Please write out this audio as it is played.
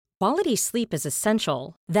Quality sleep is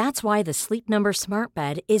essential. That's why the Sleep Number Smart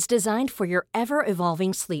Bed is designed for your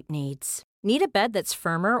ever-evolving sleep needs. Need a bed that's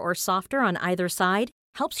firmer or softer on either side?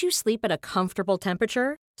 Helps you sleep at a comfortable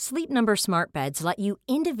temperature? Sleep Number Smart Beds let you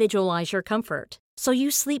individualize your comfort, so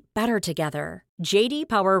you sleep better together. J.D.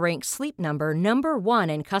 Power ranks Sleep Number number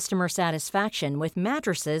one in customer satisfaction with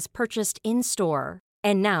mattresses purchased in-store.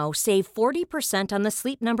 And now, save 40% on the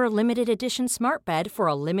Sleep Number Limited Edition Smart Bed for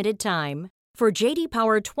a limited time. For J.D.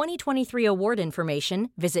 Power 2023 award information,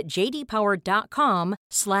 visit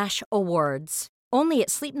jdpower.com/awards. Only at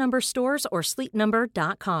Sleep Number stores or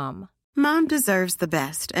sleepnumber.com. Mom deserves the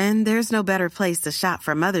best, and there's no better place to shop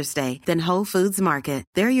for Mother's Day than Whole Foods Market.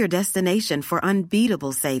 They're your destination for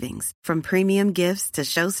unbeatable savings, from premium gifts to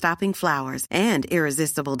show-stopping flowers and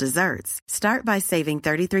irresistible desserts. Start by saving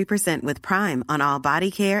 33% with Prime on all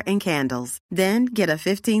body care and candles. Then get a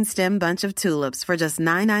 15-stem bunch of tulips for just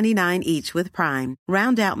 $9.99 each with Prime.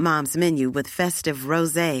 Round out Mom's menu with festive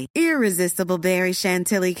rosé, irresistible berry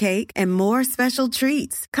chantilly cake, and more special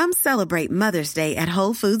treats. Come celebrate Mother's Day at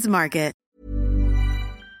Whole Foods Market.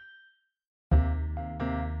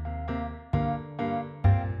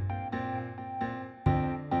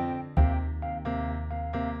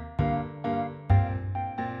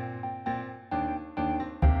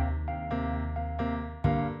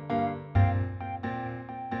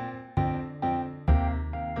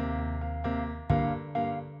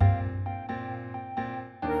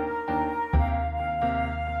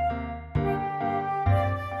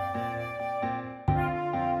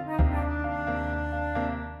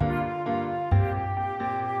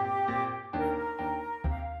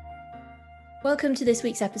 Welcome to this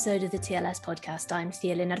week's episode of the TLS podcast. I'm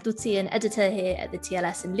Thea Lenarduzzi, an editor here at the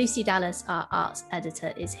TLS, and Lucy Dallas, our arts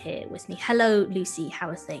editor, is here with me. Hello, Lucy. How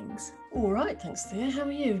are things? All right, thanks, Thea. How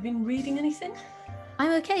are you? Have you been reading anything?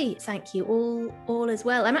 I'm okay, thank you. All as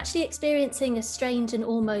well. I'm actually experiencing a strange and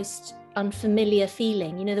almost unfamiliar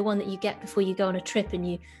feeling. You know, the one that you get before you go on a trip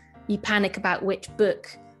and you panic about which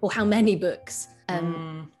book or how many books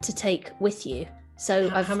to take with you. So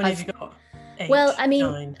how many have you got? 8, well, I mean,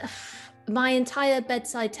 9. My entire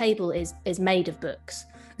bedside table is made of books.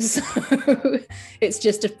 So it's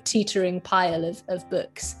just a teetering pile of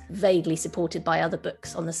books, vaguely supported by other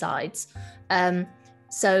books on the sides.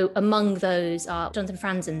 So among those are Jonathan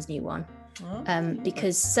Franzen's new one,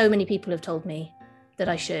 because so many people have told me that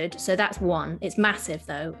I should. So that's one. It's massive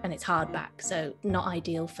though, and it's hardback, so not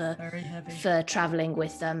ideal for traveling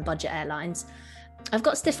with budget airlines. I've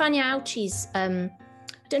got Stefania Auci's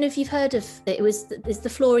I don't know if you've heard of it. It's the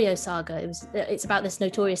Florio saga. It's about this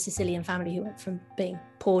notorious Sicilian family who went from being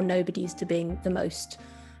poor nobodies to being the most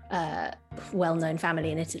well-known family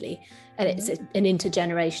in Italy. And it's an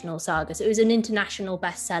intergenerational saga. So it was an international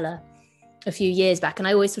bestseller a few years back. And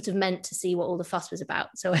I always sort of meant to see what all the fuss was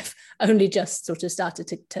about. So I've only just sort of started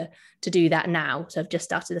to do that now. So I've just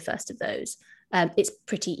started the first of those. It's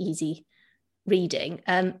pretty easy reading.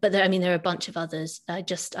 But there are a bunch of others. I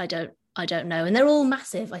don't know. And they're all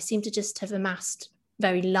massive. I seem to just have amassed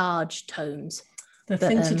very large tomes. The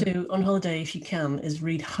thing to do on holiday, if you can, is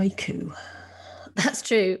read haiku. That's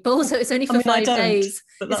true. But also it's only for 5 days.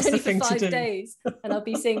 But that's it's only the thing for 5 to do. days. And I'll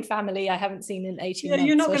be seeing family I haven't seen in 18 months.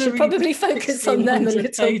 You're not so I going should to probably focus on them a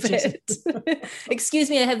little pages. bit. Excuse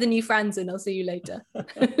me, I have the new Franzen. I'll see you later.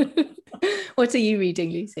 What are you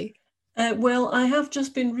reading, Lucy? Well, I have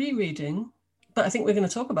just been rereading, but I think we're going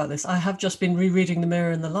to talk about this. I have just been rereading The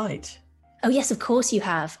Mirror and the Light. Oh, yes, of course you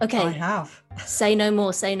have. Okay. I have. Say no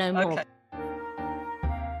more, say no more. Okay.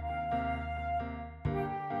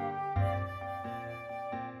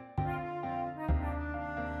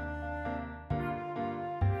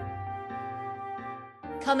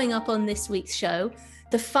 Coming up on this week's show,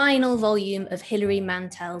 the final volume of Hilary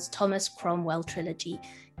Mantel's Thomas Cromwell trilogy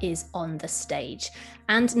is on the stage.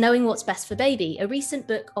 And Knowing What's Best for Baby, a recent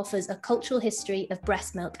book, offers a cultural history of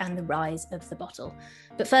breast milk and the rise of the bottle.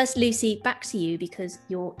 But first, Lucy, back to you because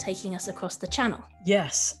you're taking us across the channel.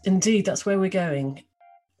 Yes, indeed, that's where we're going.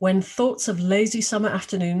 When thoughts of lazy summer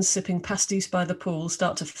afternoons sipping pastis by the pool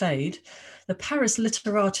start to fade, the Paris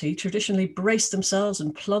literati traditionally brace themselves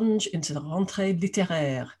and plunge into the rentrée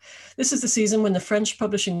littéraire. This is the season when the French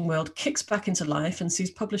publishing world kicks back into life and sees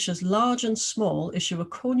publishers large and small issue a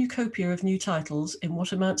cornucopia of new titles in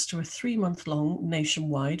what amounts to a 3-month-long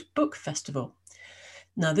nationwide book festival.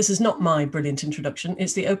 Now, this is not my brilliant introduction.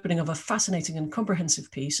 It's the opening of a fascinating and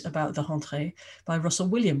comprehensive piece about the rentrée by Russell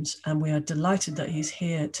Williams, and we are delighted that he's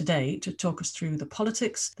here today to talk us through the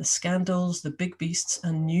politics, the scandals, the big beasts,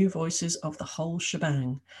 and new voices of the whole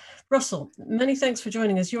shebang. Russell, many thanks for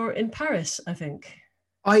joining us. You're in Paris, I think.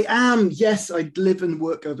 I am, yes. I live and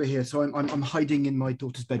work over here, so I'm hiding in my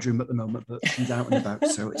daughter's bedroom at the moment, but she's out and about,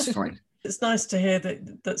 so it's fine. It's nice to hear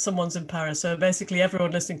that someone's in Paris. So basically,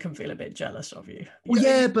 everyone listening can feel a bit jealous of you. Well,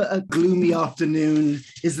 yeah, but a gloomy afternoon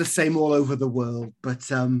is the same all over the world. But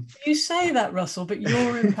you say that, Russell, but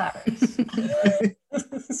you're in Paris,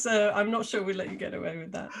 so I'm not sure we'll let you get away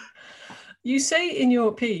with that. You say in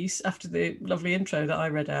your piece, after the lovely intro that I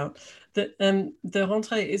read out, that the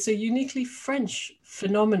rentrée is a uniquely French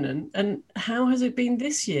phenomenon. And how has it been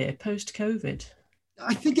this year, post-COVID?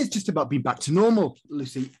 I think it's just about being back to normal,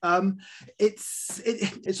 Lucy.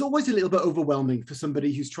 It's always a little bit overwhelming for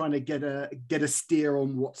somebody who's trying to get a steer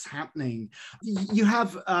on what's happening. You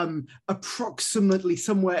have approximately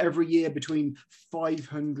somewhere every year between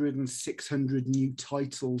 500 and 600 new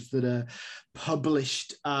titles that are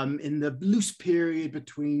published in the loose period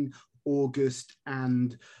between August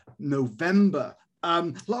and November.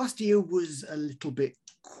 Last year was a little bit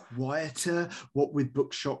quieter, what with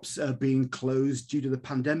bookshops being closed due to the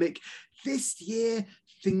pandemic. This year,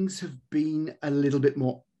 things have been a little bit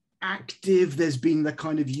more active. There's been the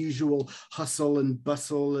kind of usual hustle and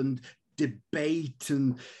bustle and debate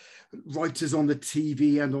and writers on the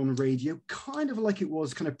TV and on radio, kind of like it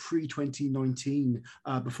was kind of pre-2019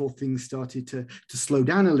 before things started to slow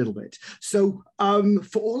down a little bit. So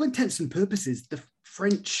for all intents and purposes, the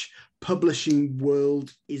French publishing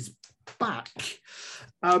world is back.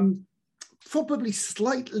 Probably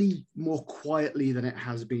slightly more quietly than it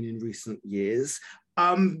has been in recent years.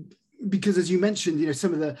 Because as you mentioned,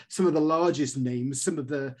 some of the largest names, some of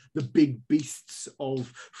the big beasts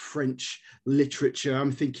of French literature.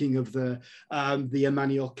 I'm thinking of the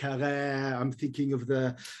Emmanuel Carrère. I'm thinking of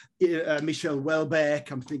the Michel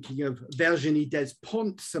Houellebecq. I'm thinking of Virginie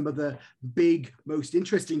Despentes. Some of the big, most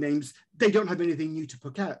interesting names. They don't have anything new to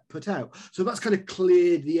put out. So that's kind of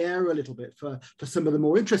cleared the air a little bit for some of the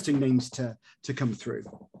more interesting names to come through.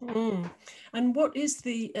 And what is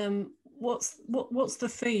the what's the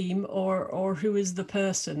theme, or who is the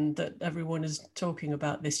person that everyone is talking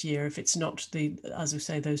about this year, if it's not as we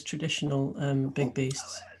say, those traditional big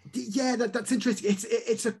beasts? Yeah, that's interesting.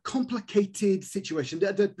 It's a complicated situation.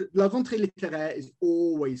 La rentrée littéraire is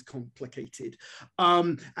always complicated,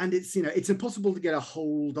 and it's impossible to get a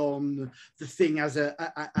hold on the thing as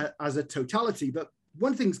a totality. But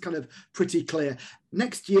one thing's kind of pretty clear: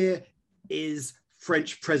 next year is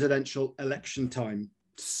French presidential election time.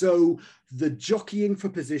 So the jockeying for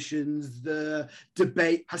positions, the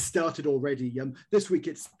debate has started already. This week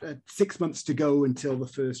it's 6 months to go until the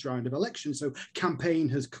first round of elections. So campaign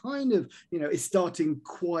has kind of, is starting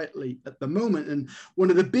quietly at the moment. And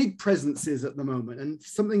one of the big presences at the moment, and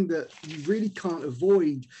something that you really can't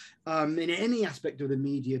avoid in any aspect of the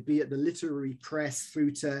media, be it the literary press,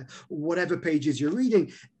 through to whatever pages you're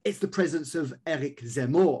reading, it's the presence of Éric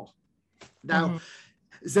Zemmour. Now,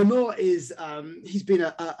 Zemmour is, he's been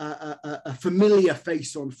a familiar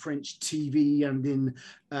face on French TV and in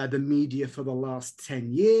the media for the last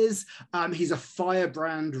 10 years. He's a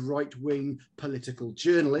firebrand right-wing political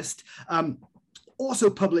journalist.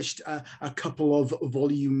 Also published a couple of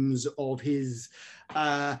volumes of his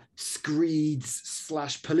screeds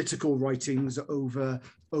 / political writings over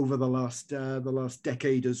the last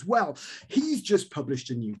decade as well. He's just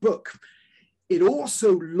published a new book. It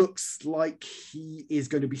also looks like he is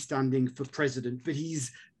going to be standing for president, but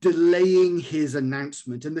he's delaying his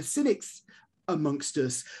announcement. And the cynics amongst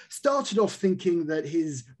us started off thinking that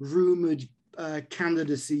his rumored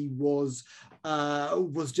candidacy was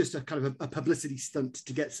just a kind of a publicity stunt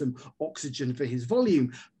to get some oxygen for his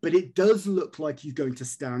volume. But it does look like he's going to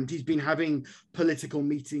stand. He's been having political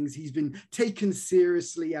meetings. He's been taken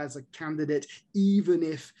seriously as a candidate, even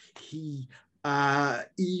if he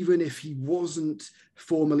wasn't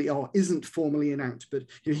formally or isn't formally announced, but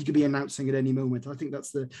he could be announcing at any moment. I think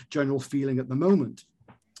that's the general feeling at the moment.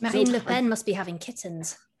 Marine Le Pen must be having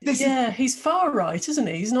kittens. He's far right, isn't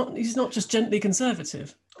he? He's not just gently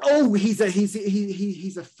conservative. Oh, he's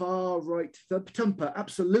a far right thumper,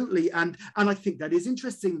 absolutely, and I think that is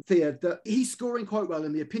interesting, Thea, that he's scoring quite well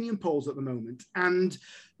in the opinion polls at the moment, and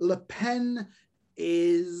Le Pen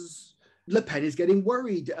is getting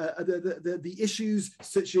worried. The issues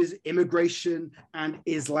such as immigration and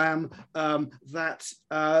Islam that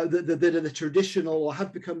are the traditional, or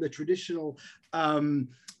have become the traditional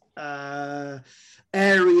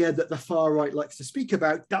area that the far right likes to speak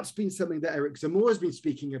about, that's been something that Éric Zemmour has been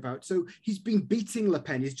speaking about. So he's been beating Le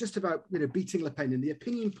Pen. He's just about beating Le Pen in the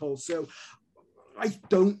opinion poll. So I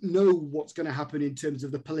don't know what's going to happen in terms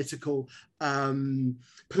of the political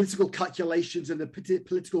calculations and the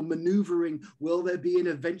political maneuvering. Will there be an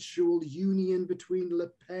eventual union between Le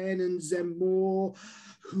Pen and Zemmour?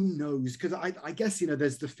 Who knows? Because I guess,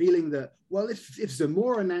 there's the feeling that, well, if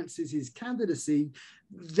Zemmour announces his candidacy,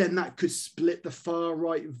 then that could split the far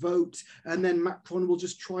right vote, and then Macron will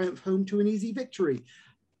just triumph home to an easy victory.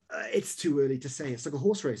 It's too early to say. It's like a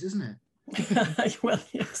horse race, isn't it? Well,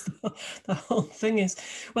 yes, the whole thing is.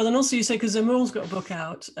 Well, and also you say, because Zemmour's got a book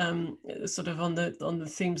out, sort of on the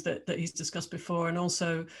themes that he's discussed before, and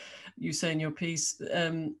also you say in your piece,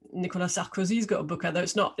 Nicolas Sarkozy's got a book out, though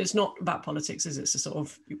it's not about politics, is it? It's a sort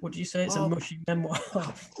of, what do you say? It's a mushy memoir.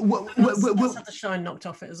 That's had the shine knocked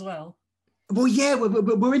off it as well. Well, yeah,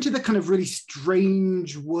 we're into the kind of really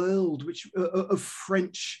strange world of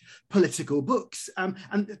French political books.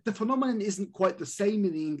 And the phenomenon isn't quite the same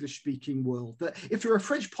in the English-speaking world, that if you're a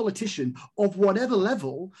French politician of whatever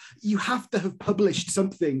level, you have to have published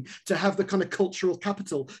something to have the kind of cultural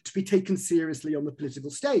capital to be taken seriously on the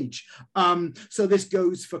political stage. So this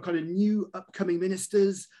goes for kind of new upcoming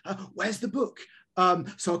ministers. Where's the book?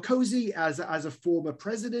 Sarkozy, as a former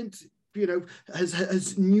president,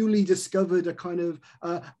 has newly discovered a kind of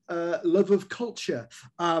love of culture.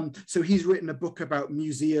 So he's written a book about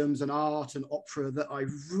museums and art and opera that I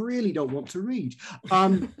really don't want to read.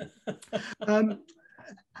 Anne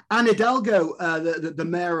Hidalgo, the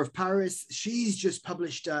mayor of Paris, she's just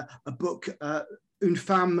published a book, Une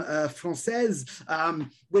Femme Française,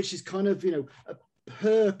 which is kind of,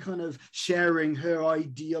 her kind of sharing her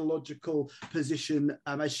ideological position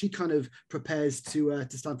as she kind of prepares to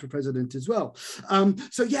stand for president as well.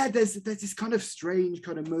 So yeah, there's this kind of strange,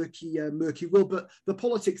 kind of murky world, but the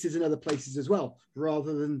politics is in other places as well,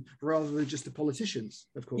 rather than just the politicians,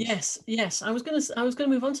 of course. Yes. I was going to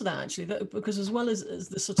move on to that actually, because as well as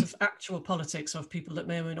the sort of actual politics of people that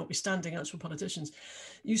may or may not be standing, actual politicians,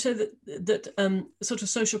 you say that sort of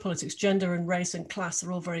social politics, gender and race and class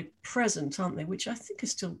are all very present, aren't they? Which I think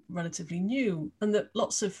is still relatively new, and that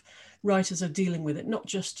lots of writers are dealing with it, not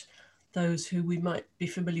just those who we might be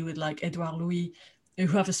familiar with, like Edouard Louis, who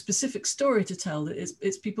have a specific story to tell. That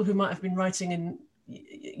it's people who might have been writing in,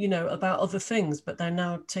 about other things, but they're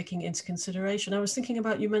now taking into consideration. I was thinking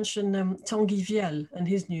about, you mentioned Tanguy Viel and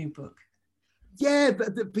his new book. Yeah,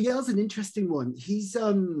 but Viel's an interesting one. He's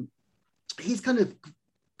kind of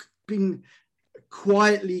been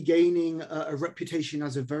quietly gaining a reputation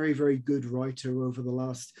as a very, very good writer over the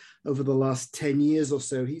last 10 years or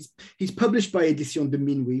so. He's published by Éditions de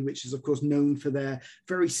Minuit, which is of course known for their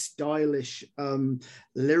very stylish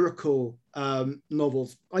lyrical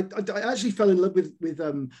novels. I actually fell in love with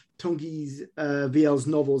Tanguy Viel's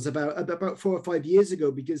novels about 4 or 5 years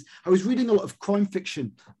ago, because I was reading a lot of crime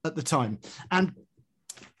fiction at the time, and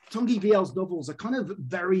Tanguy Viel's novels are kind of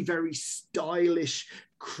very, very stylish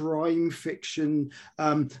crime fiction,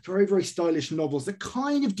 very, very stylish novels that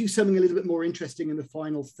kind of do something a little bit more interesting in the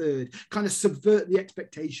final third, kind of subvert the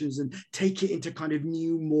expectations and take it into kind of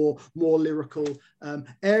new, more lyrical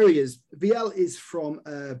areas. Viel is from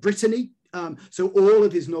Brittany, so all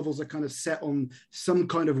of his novels are kind of set on some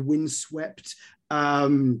kind of windswept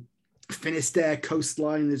Finisterre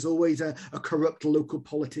coastline. There's always a corrupt local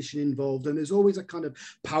politician involved, and there's always a kind of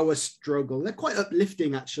power struggle. They're quite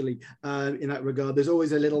uplifting, actually, in that regard. There's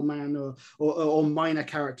always a little man or minor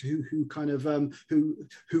character who kind of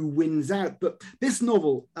who wins out. But this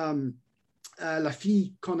novel, La Fille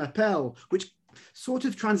qu'on appelle, which sort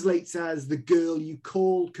of translates as the girl you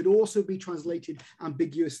call, could also be translated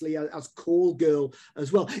ambiguously as call girl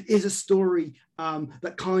as well, is a story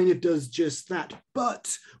that kind of does just that,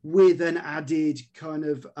 but with an added kind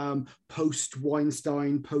of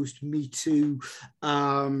post-Weinstein, post-Me Too,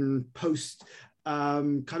 post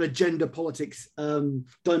kind of gender politics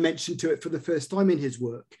dimension to it for the first time in his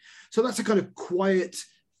work. So that's a kind of quiet,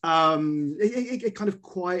 it kind of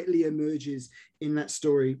quietly emerges in that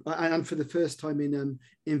story, and for the first time in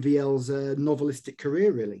Viel's novelistic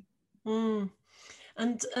career, really.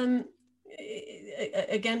 And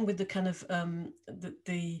again, with the kind of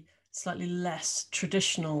the slightly less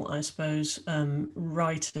traditional, I suppose,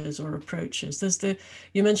 writers or approaches.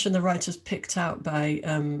 You mentioned the writers picked out by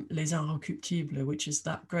Les Inrecuptibles, which is it's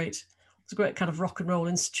a great kind of rock and roll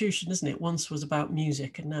institution, isn't it? Once was about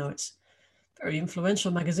music, and now it's a very influential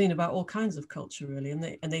magazine about all kinds of culture, really.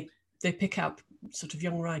 And they pick out sort of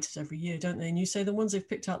young writers every year, don't they? And you say the ones they've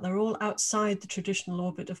picked out, they're all outside the traditional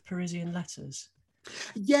orbit of Parisian letters.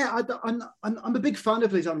 Yeah, I'm a big fan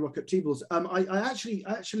of Les Inrecuptibles. I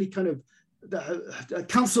actually kind of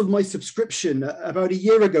cancelled my subscription about a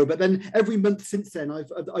year ago, but then every month since then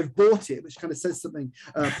I've bought it, which kind of says something.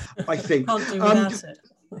 I think. Can't do without it.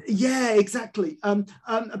 Yeah, exactly. But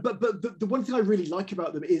the one thing I really like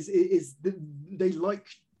about them is that they like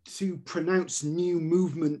to pronounce new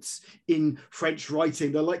movements in French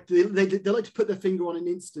writing. They like to put their finger on an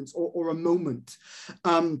instance or a moment.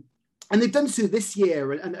 And they've done so this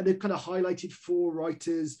year, and they've kind of highlighted 4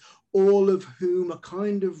 writers, all of whom are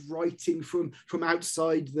kind of writing from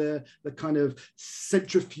outside the kind of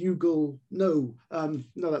centrifugal. No,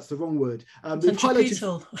 that's the wrong word. They've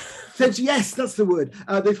highlighted. Yes, that's the word.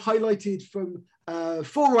 They've highlighted from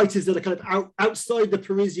 4 writers that are kind of outside the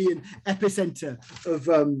Parisian epicenter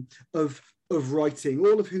of writing,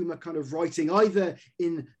 all of whom are kind of writing either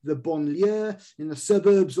in the banlieue, in the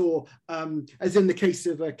suburbs, or as in the case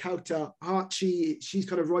of Kauta Archie, she's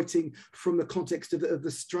kind of writing from the context of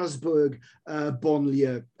the Strasbourg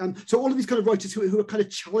banlieue. So all of these kind of writers who are kind of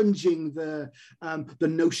challenging the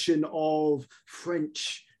notion of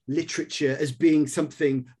French literature as being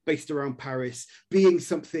something based around Paris, being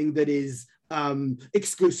something that is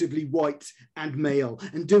exclusively white and male,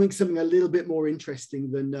 and doing something a little bit more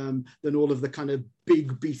interesting than all of the kind of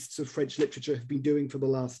big beasts of French literature have been doing for the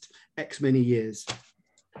last X many years.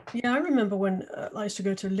 Yeah, I remember when I used to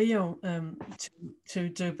go to Lyon to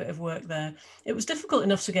do a bit of work there. It was difficult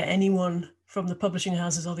enough to get anyone from the publishing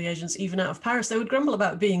houses or the agents even out of Paris. They would grumble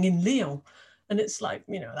about being in Lyon. And it's like,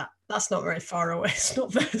 that's not very far away. It's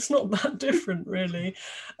not that different, really.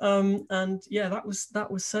 And yeah, that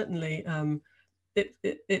was certainly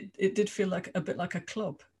it did feel like a bit like a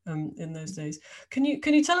club in those days. Can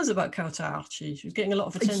you tell us about Kauta Archie? She was getting a lot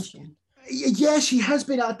of attention. Yeah, she has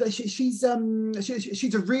been out there. She's a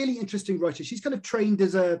really interesting writer. She's kind of trained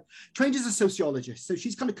as a sociologist, so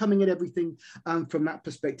she's kind of coming at everything from that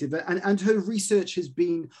perspective. And her research has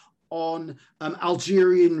been on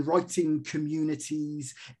Algerian writing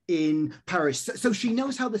communities in Paris. So she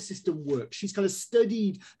knows how the system works. She's kind of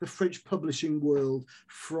studied the French publishing world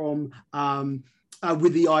from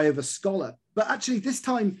with the eye of a scholar. But actually this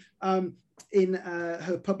time in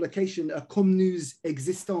her publication, Comme nous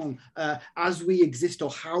existons, As We Exist or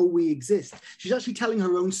How We Exist, she's actually telling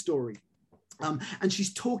her own story. And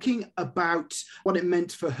she's talking about what it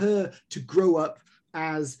meant for her to grow up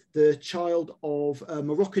as the child of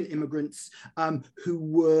Moroccan immigrants who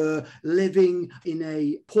were living in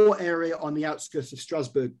a poor area on the outskirts of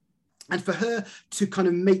Strasbourg. And for her to kind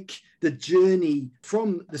of make the journey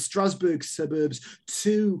from the Strasbourg suburbs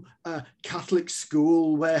to a Catholic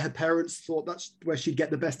school where her parents thought that's where she'd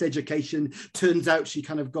get the best education. Turns out she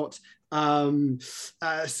kind of got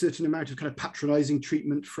a certain amount of kind of patronizing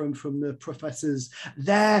treatment from the professors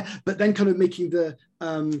there, but then kind of making the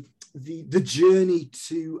journey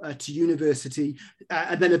to university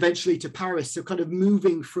and then eventually to Paris. So kind of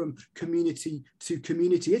moving from community to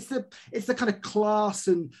community. It's the kind of class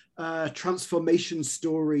and transformation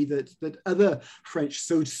story that other French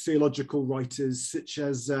sociological writers such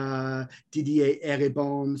as Didier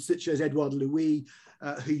Eribon, such as Edouard Louis,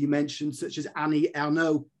 who you mentioned, such as Annie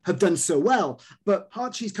Ernaux, have done so well. But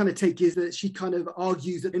Archie's kind of take is that she kind of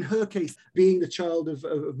argues that in her case, being the child of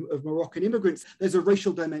Moroccan immigrants, there's a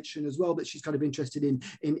racial dimension as well that she's kind of interested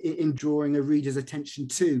in drawing a reader's attention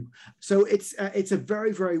to. So it's a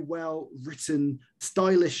very, very well written,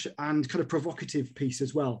 stylish and kind of provocative piece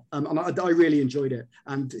as well. And I really enjoyed it.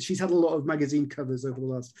 And she's had a lot of magazine covers over the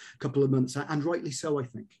last couple of months, and rightly so, I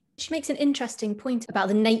think. She makes an interesting point about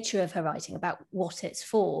the nature of her writing, about what it's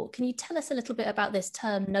for. Can you tell us a little bit about this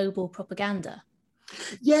term, noble propaganda?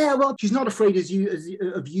 Yeah, well, she's not afraid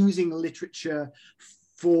of using literature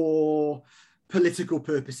for political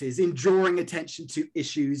purposes, in drawing attention to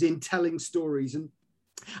issues, in telling stories. And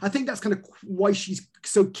I think that's kind of why she's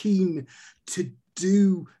so keen to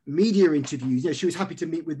do media interviews. She was happy to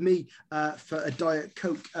meet with me for a Diet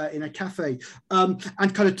Coke in a cafe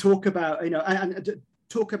and kind of talk about,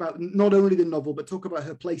 talk about not only the novel, but talk about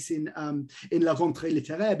her place in La Rentrée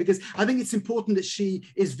Littéraire, because I think it's important that she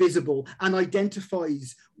is visible and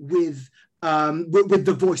identifies with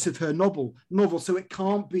the voice of her novel. So it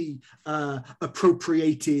can't be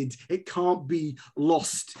appropriated, it can't be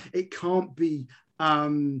lost, it can't be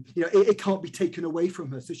it can't be taken away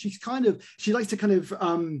from her. So she likes to kind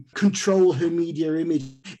of control her media image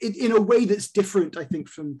in a way that's different, I think,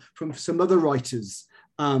 from some other writers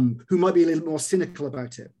who might be a little more cynical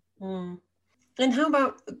about it. Mm. And how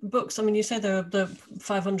about books? I mean, you said there are the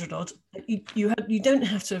 500 odd. You don't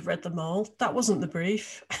have to have read them all. That wasn't the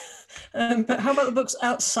brief. But how about the books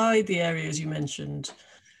outside the areas you mentioned?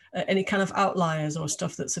 Any kind of outliers or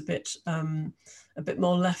stuff that's a bit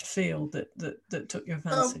more left field that took your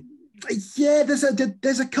fancy? Yeah,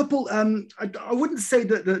 there's a couple. I wouldn't say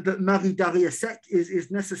that Marie Darrieussecq is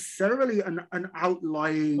necessarily an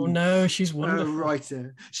outlying. Oh no, she's wonderful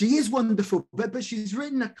writer. She is wonderful, but she's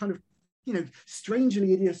written a kind of,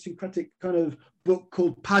 strangely idiosyncratic kind of book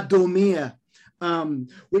called Pas dormir,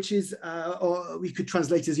 which is, or we could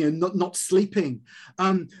translate as, not sleeping.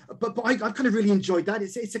 But I kind of really enjoyed that.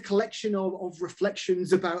 It's a collection of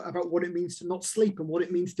reflections about what it means to not sleep and what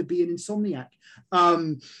it means to be an insomniac,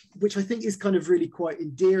 which I think is kind of really quite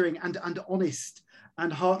endearing and honest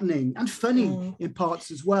and heartening and funny in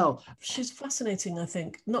parts as well. She's fascinating, I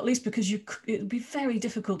think, not least because it would be very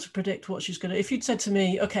difficult to predict what she's going to. If you'd said to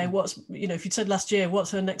me, okay, if you'd said last year, what's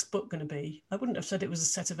her next book going to be? I wouldn't have said it was a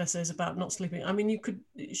set of essays about not sleeping. I mean,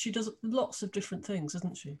 she does lots of different things,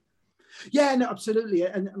 doesn't she? Yeah, no, absolutely,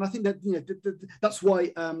 and I think that that's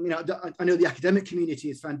why I know the academic community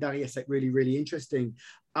has found Darrieussecq really, really interesting,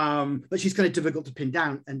 but she's kind of difficult to pin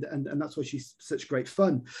down, and that's why she's such great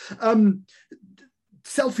fun.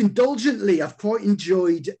 Self-indulgently, I've quite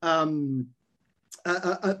enjoyed a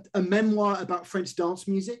memoir about French dance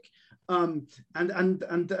music, and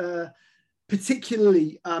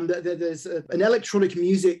particularly there's an electronic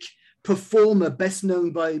music performer best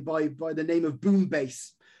known by the name of Boom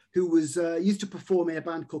Bass, who was used to perform in a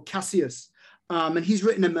band called Cassius, and he's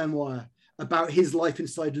written a memoir about his life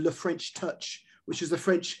inside Le French Touch, which is the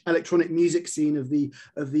French electronic music scene of the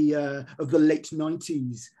late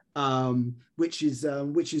 90s. Which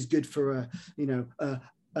is good for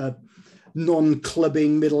a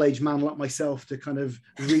non-clubbing middle-aged man like myself to kind of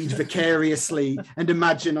read vicariously and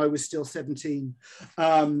imagine I was still 17.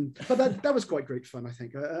 But that was quite great fun, I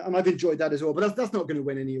think, and I've enjoyed that as well. But that's not going to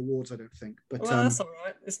win any awards, I don't think. But that's all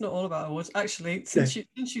right. It's not all about awards, actually. Since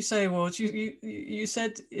you say awards, you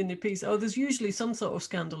said in the piece, there's usually some sort of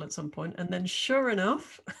scandal at some point, and then sure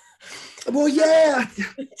enough. Well, yeah.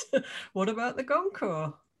 What about the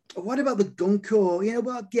Goncourt? What about the Goncourt?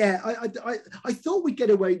 I thought we'd get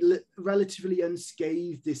away relatively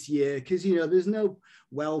unscathed this year because, there's no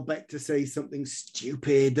Welbeck to say something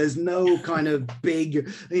stupid. There's no kind of big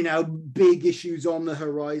issues on the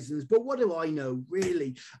horizons. But what do I know,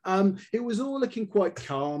 really? It was all looking quite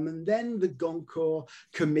calm. And then the Goncourt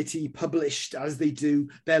committee published, as they do,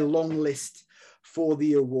 their long list for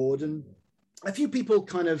the award. And a few people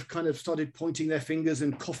kind of started pointing their fingers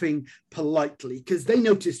and coughing politely because they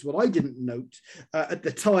noticed what I didn't note at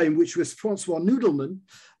the time, which was Francois Noodleman,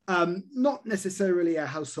 not necessarily a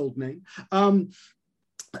household name,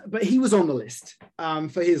 but he was on the list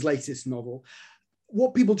for his latest novel.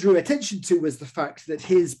 What people drew attention to was the fact that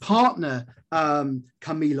his partner,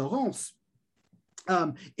 Camille Laurence,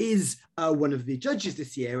 is one of the judges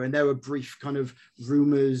this year, and there were brief kind of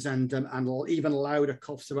rumors and even louder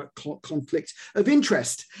coughs about conflict of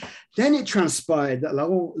interest. Then it transpired that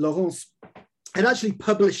Laurence had actually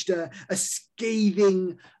published a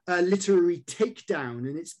scathing literary takedown,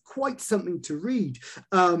 and it's quite something to read,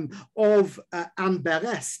 of Anne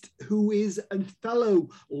Berest, who is a fellow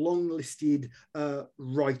long-listed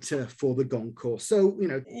writer for the Goncourt. So,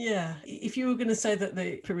 Yeah, if you were going to say that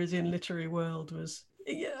the Parisian literary world was,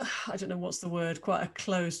 I don't know what's the word, quite a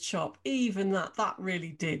closed shop, even that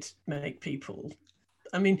really did make people...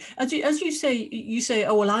 I mean, as you say,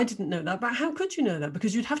 oh, well, I didn't know that, but how could you know that?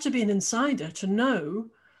 Because you'd have to be an insider to know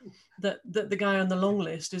that the guy on the long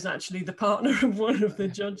list is actually the partner of one of the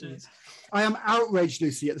judges. I am outraged,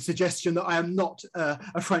 Lucy, at the suggestion that I am not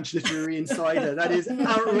a French literary insider. That is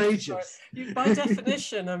outrageous. By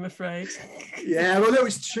definition, I'm afraid. Yeah, well, no,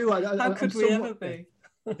 it's true. How could we ever be?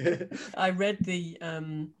 I read the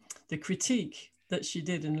critique that she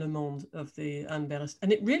did in Le Monde of the Anne Berest,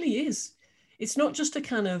 and it really is. It's not just a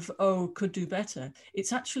kind of, could do better.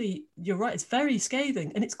 It's actually, you're right, it's very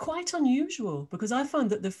scathing. And it's quite unusual because I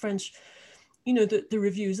find that the French, the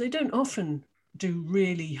reviews, they don't often do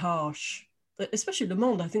really harsh, especially Le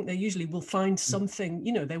Monde. I think they usually will find something,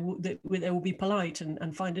 they will be polite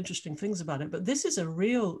and find interesting things about it. But this is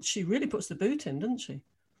she really puts the boot in, doesn't she?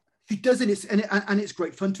 She does, and it's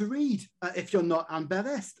great fun to read if you're not Anne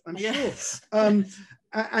Berest, I'm sure.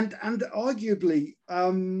 And arguably,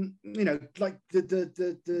 like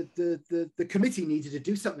the committee needed to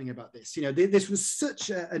do something about this. This was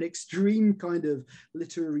such an extreme kind of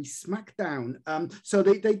literary smackdown. So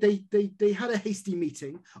they had a hasty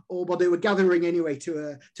meeting, or they were gathering anyway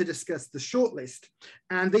to discuss the shortlist,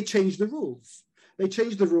 and they changed the rules. They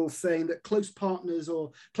changed the rules saying that close partners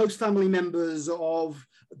or close family members of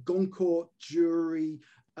Goncourt jury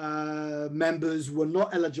members were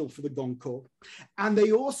not eligible for the Goncourt, and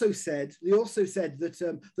they also said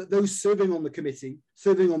that those serving on the committee,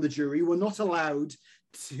 serving on the jury, were not allowed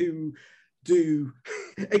to do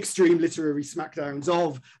extreme literary smackdowns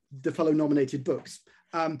of the fellow nominated books.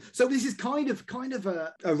 So this is kind of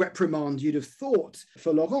a reprimand, you'd have thought,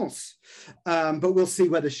 for Laurence, but we'll see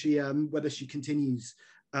whether she continues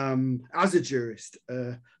as a jurist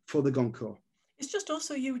for the Goncourt. It's just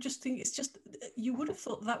also, you would just think, you would have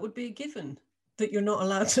thought that would be a given, that you're not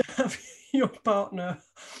allowed to have your partner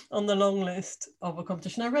on the long list of a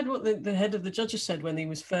competition. I read what the head of the judges said when he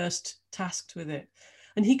was first tasked with it.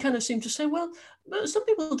 And he kind of seemed to say, well, some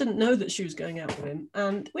people didn't know that she was going out with him,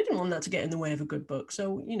 and we didn't want that to get in the way of a good book.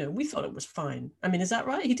 So, we thought it was fine. I mean, is that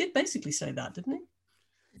right? He did basically say that, didn't he?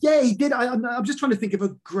 Yeah, he did. I'm just trying to think of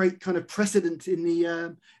a great kind of precedent in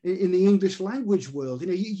the English language world.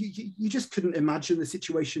 You just couldn't imagine the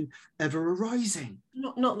situation ever arising.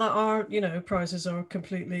 Not that our prizes are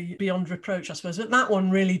completely beyond reproach, I suppose, but that one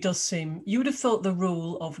really does seem. You would have thought the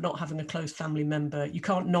rule of not having a close family member, you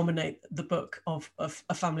can't nominate the book of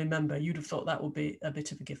a family member. You'd have thought that would be a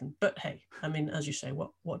bit of a given. But hey, I mean, as you say,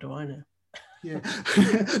 what do I know? Yeah,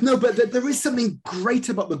 no, but there is something great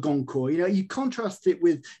about the Goncourt. You contrast it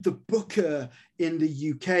with the Booker in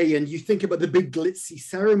the UK, and you think about the big glitzy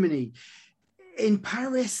ceremony. In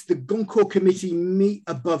Paris, the Goncourt committee meet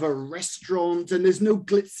above a restaurant, and there's no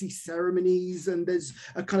glitzy ceremonies, and there's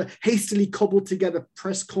a kind of hastily cobbled together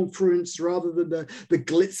press conference rather than the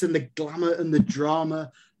glitz and the glamour and the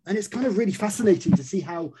drama. And it's kind of really fascinating to see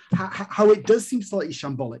how it does seem slightly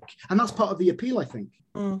shambolic, and that's part of the appeal, I think.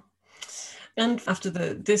 Mm. And after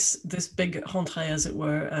this big rentrée, as it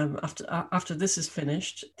were, after this is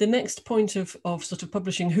finished, the next point of sort of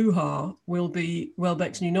publishing hoo-ha will be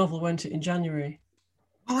Houellebecq's new novel, won't it, in January?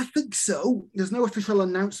 Well, I think so. There's no official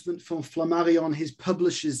announcement from Flammarion, his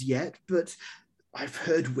publishers, yet, but I've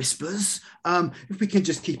heard whispers, if we can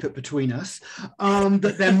just keep it between us,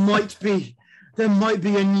 that there might be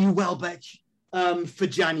a new Houellebecq for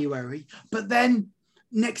January, but then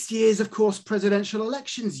next year is, of course, presidential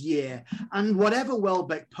elections year, and whatever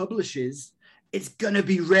Houellebecq publishes, it's going to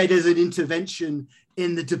be read as an intervention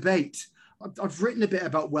in the debate. I've written a bit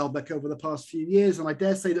about Houellebecq over the past few years, and I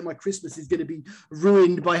dare say that my Christmas is going to be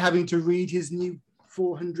ruined by having to read his new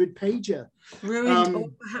 400-pager. Ruined, or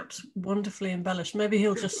perhaps wonderfully embellished. Maybe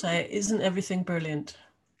he'll just say, isn't everything brilliant?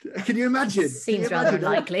 Can you imagine? Seems rather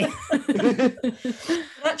unlikely.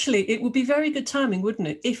 Actually, it would be very good timing, wouldn't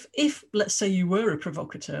it? If let's say you were a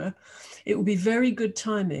provocateur, it would be very good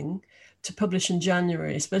timing to publish in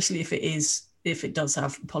January, especially if it does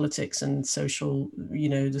have politics and social,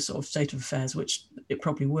 the sort of state of affairs, which it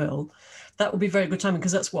probably will. That would be very good timing,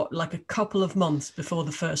 because that's like a couple of months before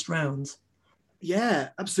the first round. Yeah,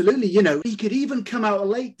 absolutely. He could even come out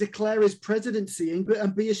late, declare his presidency,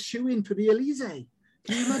 and be a shoo-in for the Elysee.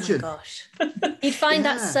 Can you imagine? Oh, gosh. You'd find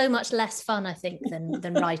that so much less fun, I think,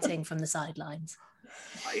 than writing from the sidelines.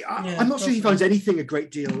 I'm not sure he finds anything a great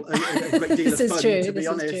deal of fun, to be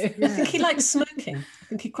honest. Yeah. I think he likes smoking. I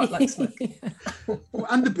think he quite likes smoking.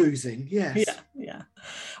 And the boozing, yes. Yeah.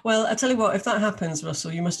 Well, I tell you what, if that happens,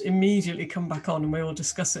 Russell, you must immediately come back on and we will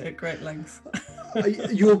discuss it at great length.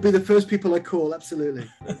 You'll be the first people I call, absolutely.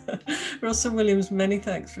 Russell Williams, many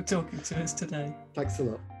thanks for talking to us today. Thanks a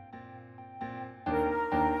lot.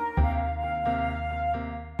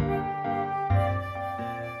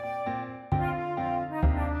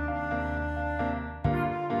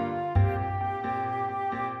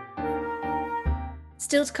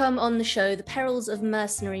 Still to come on the show, the perils of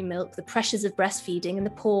mercenary milk, the pressures of breastfeeding, and the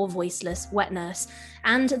poor, voiceless wet nurse,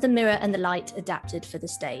 and The Mirror and the Light adapted for the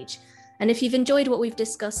stage. And if you've enjoyed what we've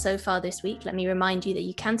discussed so far this week, let me remind you that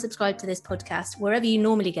you can subscribe to this podcast wherever you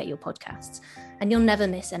normally get your podcasts, and you'll never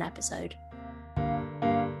miss an episode.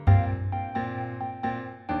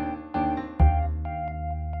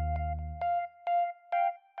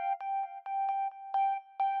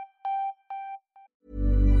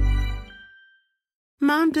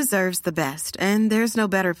 Mom deserves the best, and there's no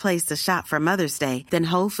better place to shop for Mother's Day than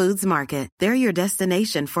Whole Foods Market. They're your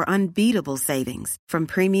destination for unbeatable savings, from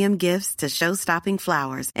premium gifts to show-stopping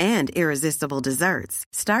flowers and irresistible desserts.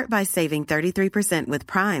 Start by saving 33% with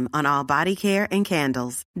Prime on all body care and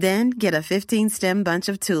candles. Then get a 15-stem bunch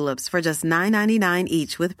of tulips for just $9.99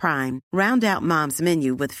 each with Prime. Round out Mom's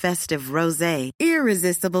menu with festive rosé,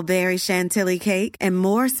 irresistible berry chantilly cake, and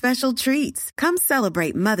more special treats. Come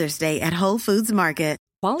celebrate Mother's Day at Whole Foods Market.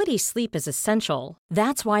 Quality sleep is essential.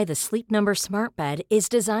 That's why the Sleep Number Smart Bed is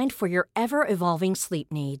designed for your ever-evolving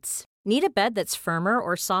sleep needs. Need a bed that's firmer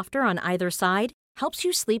or softer on either side? Helps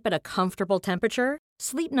you sleep at a comfortable temperature?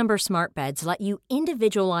 Sleep Number Smart Beds let you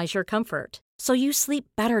individualize your comfort, so you sleep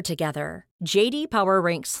better together. J.D. Power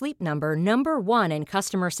ranks Sleep Number #1 in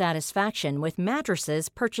customer satisfaction with mattresses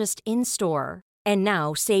purchased in-store. And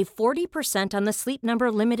now save 40% on the Sleep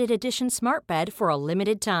Number limited edition smart bed for a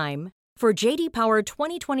limited time. For JD Power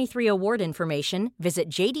 2023 award information, visit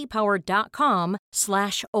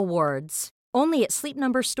jdpower.com/awards. Only at Sleep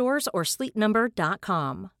Number stores or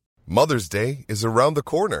sleepnumber.com. Mother's Day is around the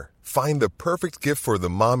corner. Find the perfect gift for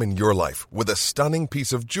the mom in your life with a stunning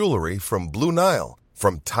piece of jewelry from Blue Nile.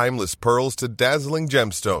 From timeless pearls to dazzling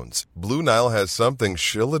gemstones, Blue Nile has something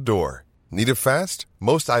she'll adore. Need it fast?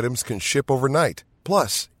 Most items can ship overnight.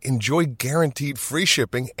 Plus, enjoy guaranteed free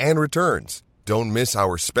shipping and returns. Don't miss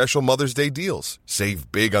our special Mother's Day deals.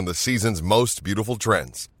 Save big on the season's most beautiful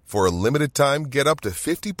trends. For a limited time, get up to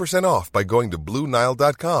 50% off by going to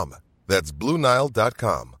BlueNile.com. That's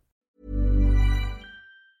BlueNile.com.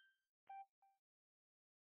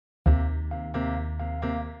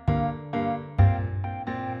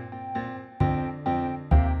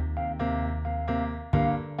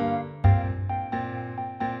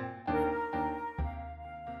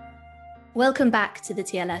 Welcome back to the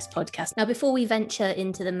TLS podcast. Now, before we venture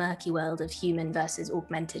into the murky world of human versus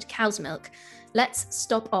augmented cow's milk, let's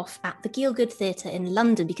stop off at the Gielgud Theatre in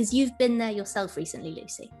London, because you've been there yourself recently,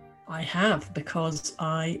 Lucy. I have, because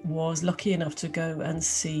I was lucky enough to go and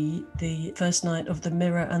see the first night of The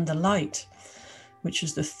Mirror and the Light, which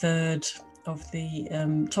is the third of the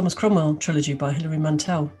Thomas Cromwell trilogy by Hilary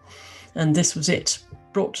Mantel. And this was it,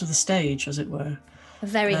 brought to the stage, as it were. A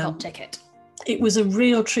very hot ticket. It was a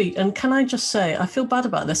real treat. And can I just say, I feel bad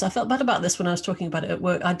about this. I felt bad about this when I was talking about it at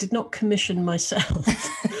work. I did not commission myself.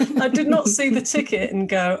 I did not see the ticket and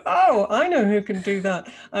go, oh, I know who can do that.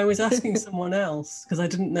 I was asking someone else because I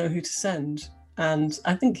didn't know who to send. And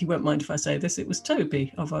I think he won't mind if I say this. It was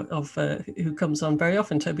Toby who comes on very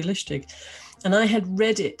often, Toby Lichtig. And I had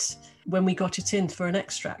read it when we got it in for an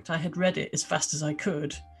extract. I had read it as fast as I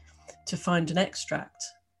could to find an extract.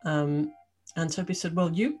 And Toby said,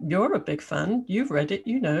 well, you're a big fan. You've read it.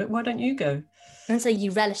 You know it. Why don't you go? And so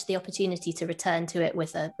you relished the opportunity to return to it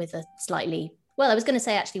with a slightly, well, I was going to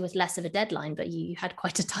say actually with less of a deadline, but you had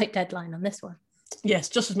quite a tight deadline on this one. Yes,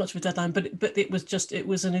 just as much of a deadline, but it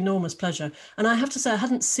was an enormous pleasure. And I have to say, I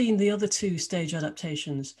hadn't seen the other two stage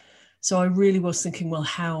adaptations. So I really was thinking, well,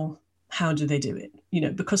 how do they do it? You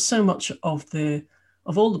know, because so much of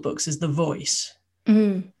all the books is the voice,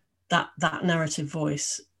 that narrative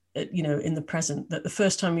voice, you know, in the present, that the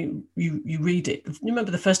first time you read it, you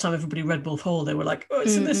remember the first time everybody read Wolf Hall, they were like, oh,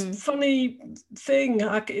 it's this funny thing,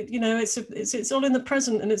 it's all in the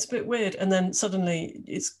present and it's a bit weird, and then suddenly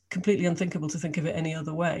it's completely unthinkable to think of it any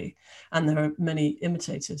other way, and there are many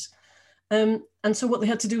imitators, and so what they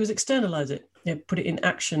had to do was externalize it, put it in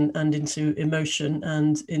action and into emotion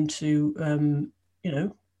and into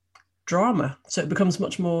drama, so it becomes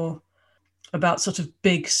much more about sort of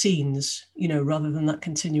big scenes, you know, rather than that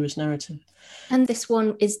continuous narrative. And this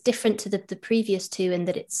one is different to the previous two in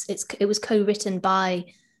that it was co-written by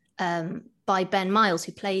Ben Miles,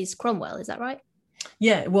 who plays Cromwell. Is that right?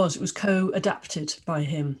 Yeah, it was. It was co-adapted by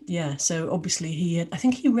him. Yeah. So obviously I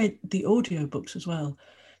think he read the audiobooks as well.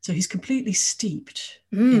 So he's completely steeped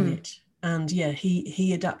in it. And yeah,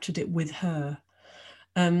 he adapted it with her.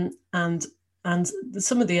 And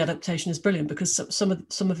some of the adaptation is brilliant because some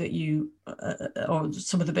of it or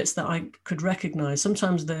some of the bits that I could recognize,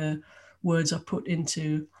 sometimes the words are put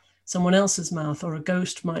into someone else's mouth, or a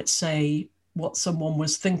ghost might say what someone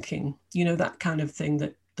was thinking, you know, that kind of thing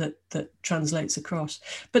that translates across.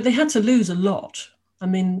 But they had to lose a lot. I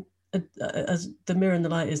mean, as The Mirror and the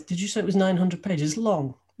Light is, did you say it was 900 pages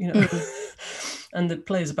long? You know, and the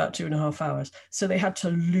play is about 2.5 hours. So they had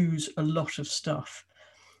to lose a lot of stuff.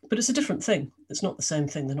 But it's a different thing. It's not the same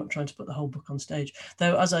thing. They're not trying to put the whole book on stage.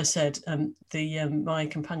 Though, as I said, my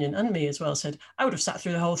companion and me as well said, I would have sat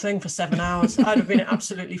through the whole thing for 7 hours. I'd have been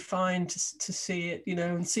absolutely fine to see it, you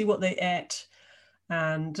know, and see what they ate,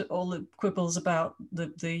 and all the quibbles about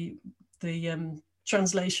the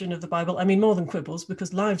translation of the Bible. I mean, more than quibbles,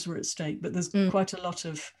 because lives were at stake. But there's quite a lot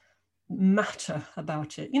of matter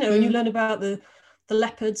about it, you know. And you learn about the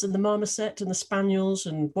leopards and the marmoset and the spaniels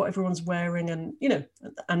and what everyone's wearing, and you know,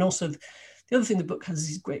 and also the other thing the book has is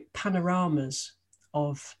these great panoramas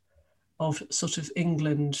of sort of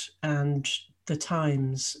England and the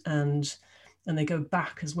times, and they go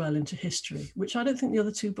back as well into history, which I don't think the other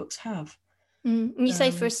two books have. You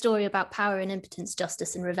say for a story about power and impotence,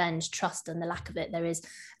 justice and revenge, trust and the lack of it, there is,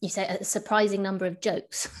 you say, a surprising number of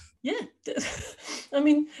jokes. Yeah, I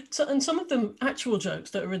mean, and some of them actual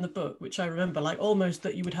jokes that are in the book, which I remember, like almost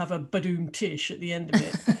that you would have a badoom tish at the end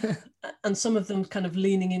of it, and some of them kind of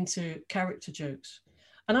leaning into character jokes,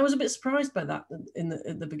 and I was a bit surprised by that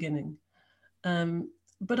at the beginning,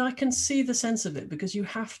 but I can see the sense of it, because you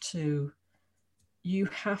have to you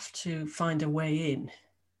have to find a way in.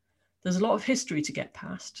 There's a lot of history to get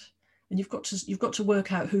past, and you've got to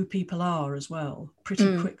work out who people are as well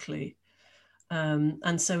pretty quickly.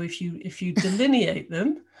 And so if you delineate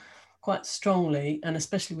them quite strongly, and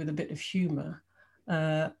especially with a bit of humour,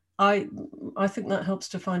 I think that helps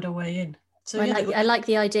to find a way in. So I like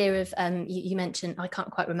the idea of you mentioned, I can't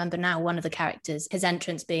quite remember now, one of the characters, his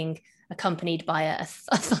entrance being accompanied by a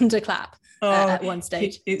thunderclap at one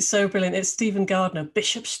stage. It's so brilliant. It's Stephen Gardner,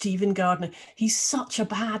 Bishop Stephen Gardner. He's such a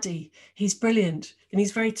baddie. He's brilliant, and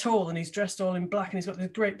he's very tall, and he's dressed all in black, and he's got this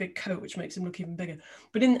great big coat which makes him look even bigger.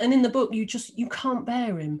 But in the book, you can't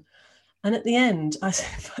bear him. And at the end, I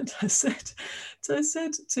said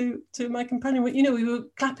to my companion, we were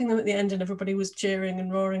clapping them at the end and everybody was cheering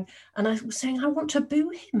and roaring. And I was saying, I want to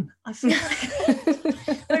boo him. I feel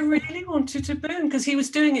like I really wanted to boo him because he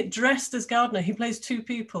was doing it dressed as Gardner. He plays two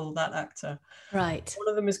people, that actor. Right. One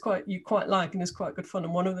of them is you quite like and is quite good fun.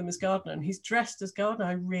 And one of them is Gardner and he's dressed as Gardner.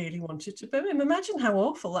 I really wanted to boo him. Imagine how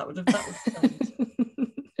awful that would have sounded.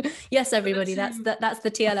 Yes, everybody, that's the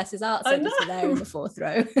TLS's art centre there in the fourth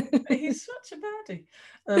row. He's such a baddie.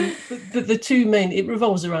 But the two main, it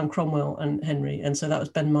revolves around Cromwell and Henry, and so that was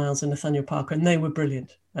Ben Miles and Nathaniel Parker, and they were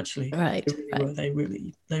brilliant, actually. Right. They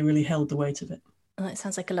really held the weight of it. Oh, it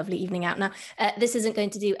sounds like a lovely evening out. Now, this isn't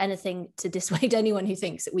going to do anything to dissuade anyone who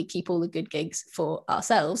thinks that we keep all the good gigs for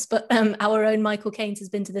ourselves, but our own Michael Caines has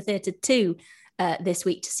been to the theatre too this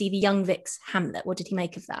week to see the Young Vics' Hamlet. What did he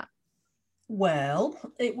make of that? Well,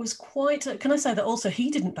 it was quite... Can I say that also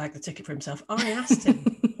he didn't bag the ticket for himself? I asked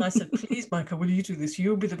him. I said, please, Michael, will you do this?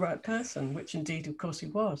 You'll be the right person, which indeed, of course, he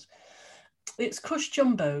was. It's Cush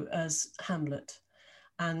Jumbo as Hamlet,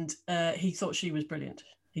 and he thought she was brilliant.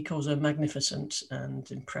 He calls her magnificent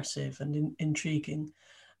and impressive and intriguing.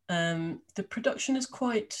 The production is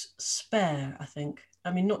quite spare, I think.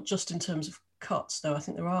 I mean, not just in terms of cuts, though. I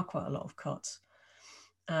think there are quite a lot of cuts.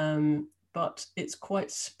 But it's quite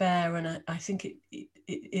spare, and I think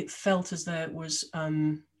it felt as though it was,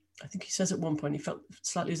 I think he says at one point, he felt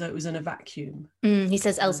slightly as though it was in a vacuum. He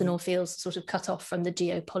says Elsinore feels sort of cut off from the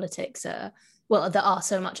geopolitics, that are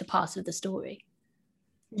so much a part of the story.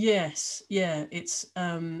 Yes, yeah, it's,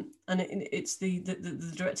 and it's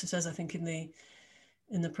the director says, I think in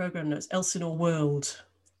the programme notes, Elsinore world,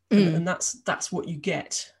 and that's what you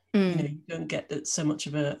get. You don't get so much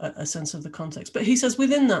of a sense of the context. But he says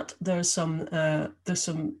within that there's some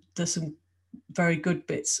very good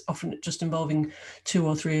bits, often just involving two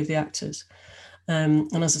or three of the actors.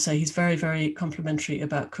 And as I say, he's very, very complimentary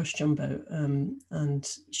about Cush Jumbo,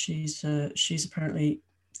 and she's apparently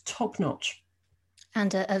top notch.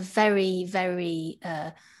 And a very, very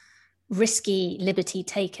risky liberty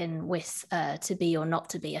taken with To Be or Not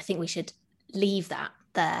to Be. I think we should leave that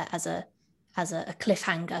there as a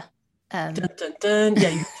cliffhanger. Dun, dun, dun. Yeah,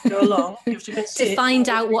 you have to go along. You have to go to find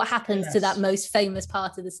out what happens to that most famous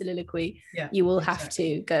part of the soliloquy. Yeah, you will have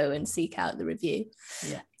to go and seek out the review.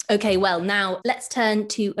 Yeah. Okay, well, now let's turn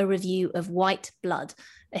to a review of White Blood,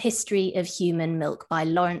 A History of Human Milk by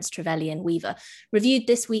Lawrence Trevelyan Weaver, reviewed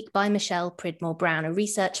this week by Michelle Pridmore-Brown, a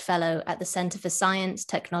research fellow at the Center for Science,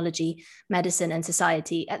 Technology, Medicine and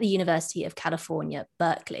Society at the University of California,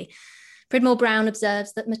 Berkeley. Pridmore-Brown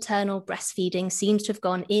observes that maternal breastfeeding seems to have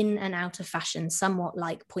gone in and out of fashion, somewhat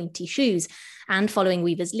like pointy shoes. And following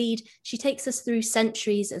Weaver's lead, she takes us through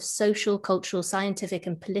centuries of social, cultural, scientific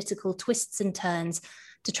and political twists and turns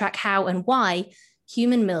to track how and why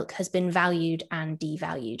human milk has been valued and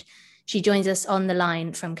devalued. She joins us on the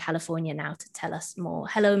line from California now to tell us more.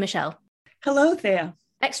 Hello, Michelle. Hello there.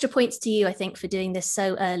 Extra points to you, I think, for doing this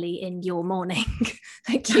so early in your morning.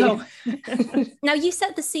 Thank you. Oh. Now, you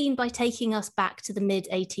set the scene by taking us back to the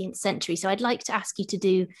mid-18th century, so I'd like to ask you to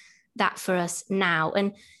do that for us now.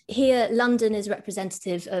 And here, London is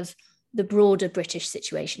representative of the broader British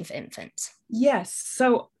situation for infants. Yes,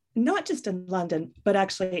 so not just in London, but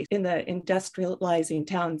actually in the industrializing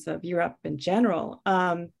towns of Europe in general.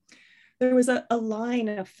 There was a line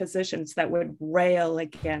of physicians that would rail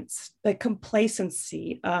against the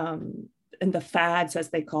complacency and the fads, as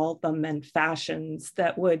they called them, and fashions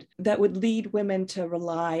that would lead women to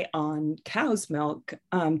rely on cow's milk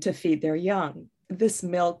to feed their young. This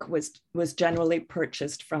milk was generally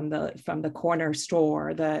purchased from the corner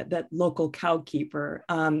store, the local cowkeeper,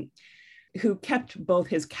 who kept both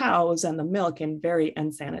his cows and the milk in very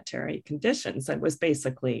unsanitary conditions and was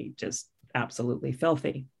basically just absolutely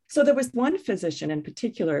filthy. So there was one physician in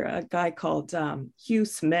particular, a guy called Hugh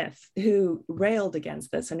Smith, who railed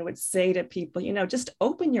against this and would say to people, just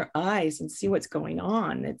open your eyes and see what's going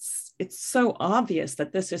on. It's so obvious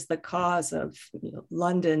that this is the cause of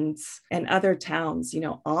London's and other towns,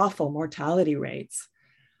 awful mortality rates.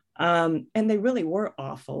 And they really were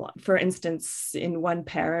awful. For instance, in one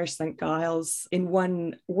parish, St. Giles, in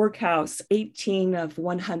one workhouse, 18 of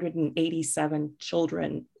 187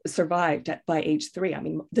 children survived by age 3. I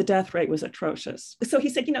mean, the death rate was atrocious. So he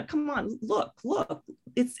said, come on, look,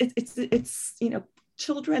 it's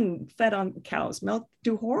children fed on cow's milk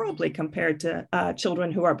do horribly compared to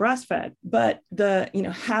children who are breastfed. But the,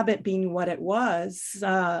 habit being what it was,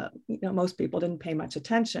 most people didn't pay much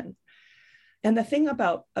attention. And the thing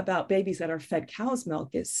about babies that are fed cow's milk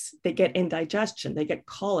is they get indigestion, they get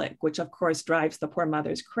colic, which of course drives the poor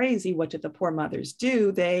mothers crazy. What did the poor mothers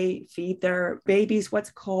do? They feed their babies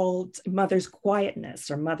what's called mother's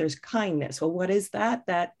quietness or mother's kindness. Well, what is that?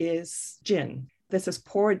 That is gin. This is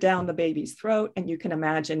poured down the baby's throat, and you can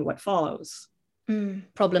imagine what follows.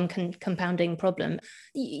 Compounding problem.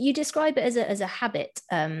 You describe it as a habit,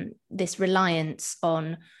 this reliance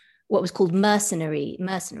on what was called mercenary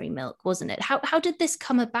milk, wasn't it? How did this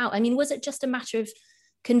come about? I mean, was it just a matter of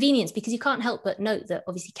convenience? Because you can't help but note that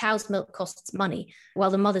obviously cow's milk costs money,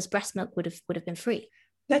 while the mother's breast milk would have been free.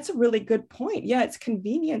 That's a really good point. Yeah, it's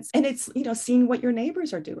convenience. And it's, seeing what your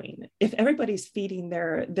neighbors are doing. If everybody's feeding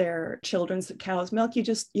their children's cow's milk, you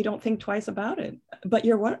don't think twice about it. But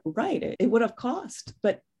you're right. It would have cost.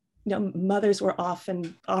 But, mothers were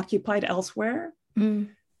often occupied elsewhere.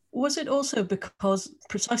 Mm. Was it also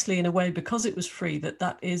precisely in a way, because it was free,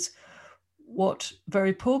 that is what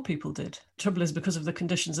very poor people did? Trouble is, because of the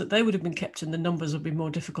conditions that they would have been kept in, the numbers would be more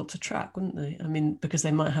difficult to track, wouldn't they? I mean, because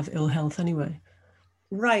they might have ill health anyway.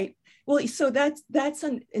 Right. Well, so that's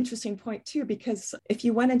an interesting point too, because if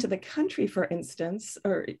you went into the country, for instance,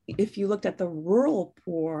 or if you looked at the rural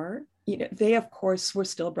poor, they of course were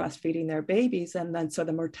still breastfeeding their babies, and then so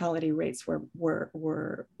the mortality rates were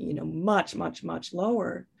much, much, much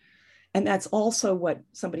lower. And that's also what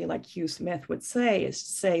somebody like Hugh Smith would say,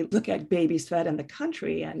 look at babies fed in the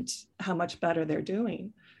country and how much better they're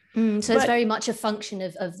doing. It's very much a function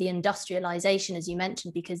of the industrialization, as you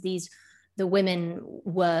mentioned, because the women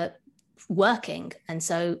were working. And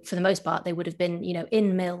so for the most part, they would have been,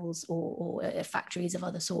 in mills or factories of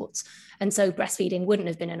other sorts. And so breastfeeding wouldn't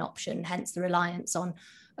have been an option, hence the reliance on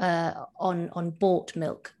bought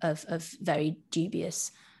milk of very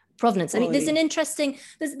dubious provenance. I mean, there's an interesting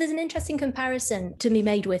comparison to be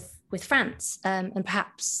made with France and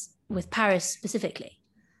perhaps with Paris specifically.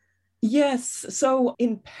 Yes. So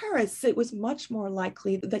in Paris, it was much more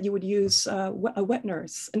likely that you would use a wet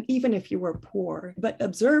nurse, and even if you were poor. But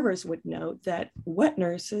observers would note that wet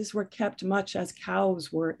nurses were kept much as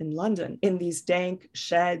cows were in London, in these dank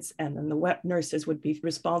sheds, and then the wet nurses would be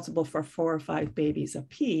responsible for 4 or 5 babies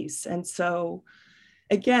apiece. And so,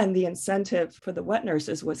 again, the incentive for the wet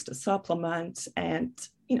nurses was to supplement, and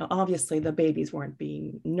obviously the babies weren't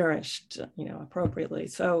being nourished, appropriately.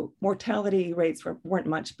 So mortality rates weren't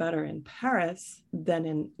much better in Paris than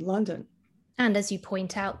in London. And as you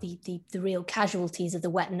point out, the real casualties of the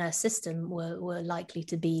wet nurse system were likely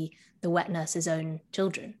to be the wet nurse's own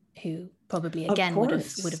children, who probably again would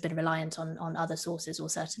have been reliant on other sources, or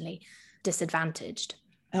certainly disadvantaged.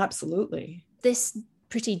 Absolutely. This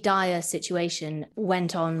pretty dire situation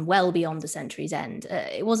went on well beyond the century's end.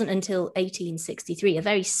 It wasn't until 1863, a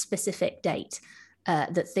very specific date,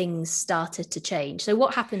 that things started to change. So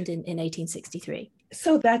what happened in 1863?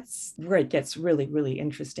 So that's where it gets really, really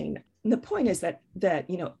interesting. And the point is that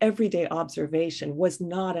everyday observation was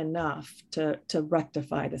not enough to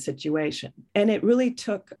rectify the situation. And it really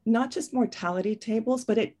took not just mortality tables,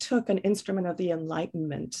 but it took an instrument of the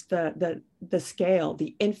Enlightenment, the scale,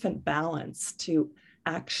 the infant balance, to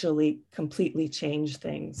actually completely change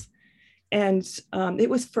things. And it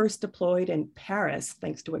was first deployed in Paris,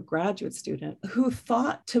 thanks to a graduate student who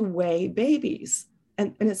thought to weigh babies.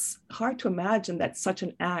 And it's hard to imagine that such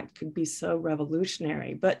an act could be so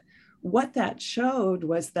revolutionary. But what that showed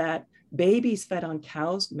was that babies fed on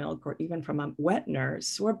cow's milk, or even from a wet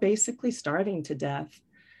nurse, were basically starving to death.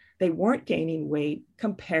 They weren't gaining weight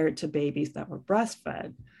compared to babies that were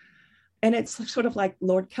breastfed. And it's sort of like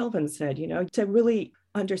Lord Kelvin said, to really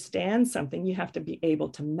understand something, you have to be able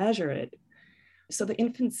to measure it. So the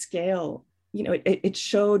infant scale, it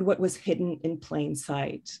showed what was hidden in plain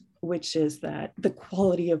sight, which is that the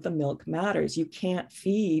quality of the milk matters. You can't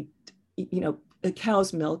feed, a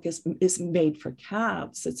cow's milk is made for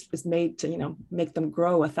calves. It's made to, make them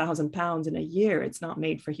grow 1,000 pounds in a year. It's not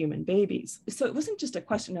made for human babies. So it wasn't just a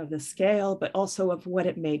question of the scale, but also of what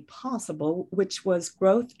it made possible, which was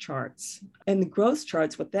growth charts. And the growth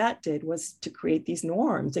charts, what that did was to create these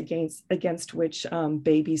norms against which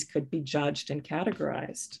babies could be judged and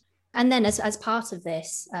categorized. And then as part of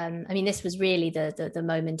this, this was really the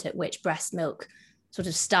moment at which breast milk sort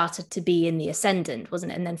of started to be in the ascendant, wasn't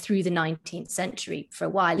it? And then through the 19th century, for a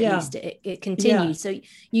while at least, it continued. Yeah. So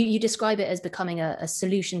you describe it as becoming a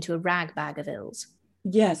solution to a rag bag of ills.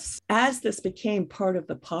 Yes. As this became part of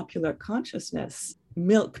the popular consciousness,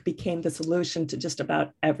 milk became the solution to just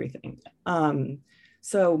about everything.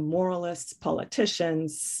 So moralists,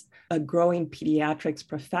 politicians, a growing pediatrics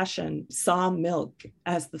profession saw milk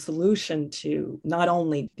as the solution to not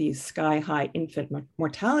only these sky-high infant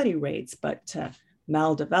mortality rates, but to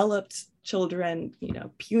maldeveloped children,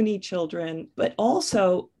 puny children, but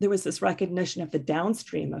also there was this recognition of the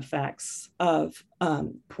downstream effects of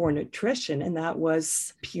poor nutrition, and that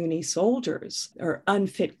was puny soldiers or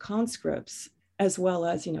unfit conscripts, as well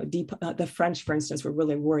as, the French, for instance, were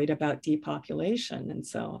really worried about depopulation. And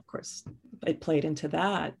so, of course, it played into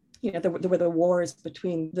that. There were the wars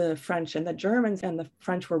between the French and the Germans, and the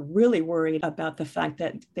French were really worried about the fact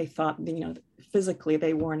that they thought, physically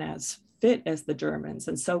they weren't as fit as the Germans.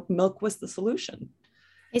 And so milk was the solution.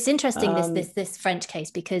 It's interesting, this French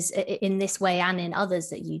case, because in this way and in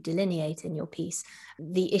others that you delineate in your piece,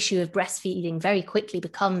 the issue of breastfeeding very quickly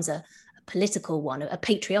becomes a political one, a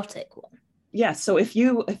patriotic one. Yeah, so if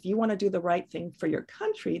you want to do the right thing for your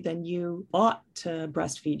country, then you ought to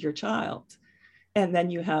breastfeed your child. And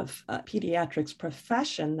then you have a pediatrics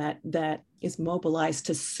profession that is mobilized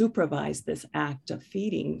to supervise this act of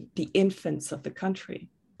feeding the infants of the country.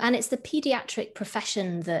 And it's the pediatric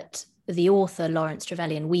profession that the author Lawrence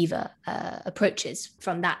Trevelyan-Weaver approaches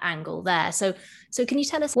from that angle there. So can you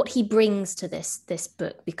tell us what he brings to this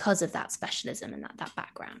book because of that specialism and that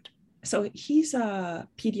background? So he's a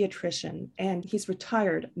pediatrician and he's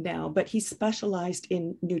retired now, but he specialized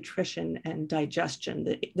in nutrition and digestion,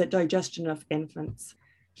 the digestion of infants.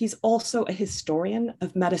 He's also a historian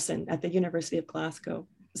of medicine at the University of Glasgow.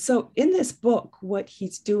 So in this book, what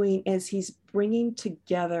he's doing is he's bringing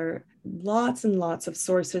together lots and lots of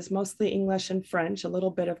sources, mostly English and French, a little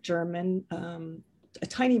bit of German, a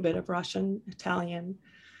tiny bit of Russian, Italian,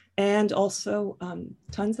 and also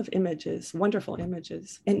tons of images, wonderful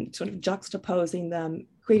images, and sort of juxtaposing them,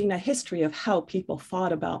 creating a history of how people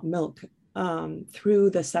thought about milk through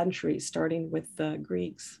the centuries, starting with the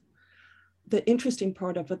Greeks. The interesting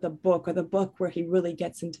part of the book, or the book where he really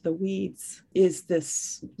gets into the weeds, is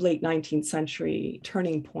this late 19th century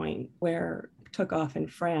turning point where it took off in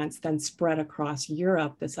France, then spread across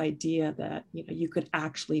Europe, this idea that you could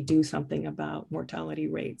actually do something about mortality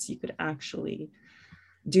rates. You could actually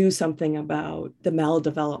do something about the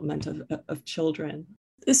maldevelopment of children.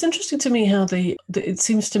 It's interesting to me how it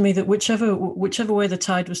seems to me that whichever way the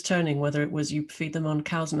tide was turning, whether it was you feed them on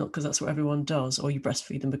cow's milk because that's what everyone does, or you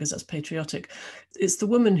breastfeed them because that's patriotic, it's the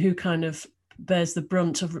woman who kind of bears the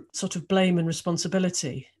brunt of sort of blame and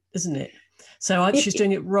responsibility, isn't it? So she's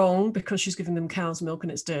doing it wrong because she's giving them cow's milk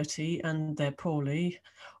and it's dirty and they're poorly,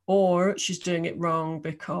 or she's doing it wrong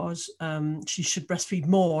because she should breastfeed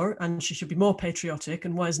more and she should be more patriotic,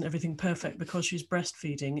 and why isn't everything perfect because she's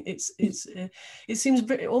breastfeeding? It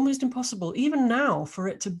seems almost impossible even now for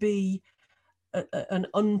it to be an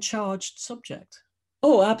uncharged subject.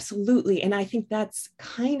 Oh, absolutely. And I think that's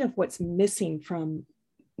kind of what's missing from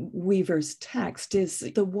Weaver's text, is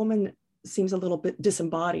the woman seems a little bit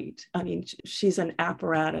disembodied. I mean, she's an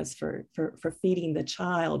apparatus for feeding the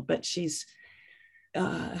child, but she's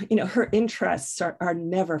her interests are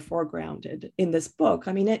never foregrounded in this book.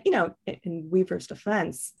 I mean, in Weaver's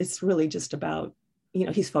defense, it's really just about,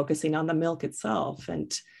 he's focusing on the milk itself,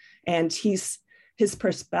 and his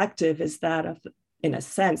perspective is that of, in a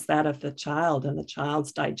sense, that of the child and the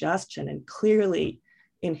child's digestion. And clearly,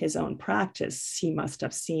 in his own practice, he must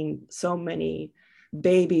have seen so many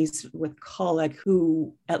babies with colic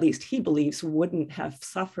who, at least he believes, wouldn't have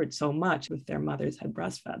suffered so much if their mothers had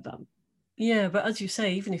breastfed them. Yeah, but as you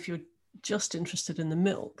say, even if you're just interested in the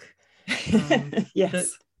milk,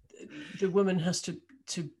 yes, the woman has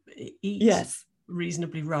to eat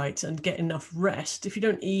reasonably right and get enough rest. If you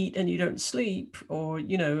don't eat and you don't sleep, or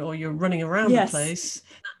you're running around the place,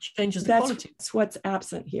 that changes the quality. That's what's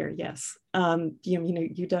absent here. Yes,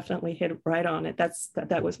 you definitely hit right on it. That's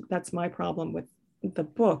my problem with the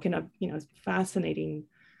book, and fascinating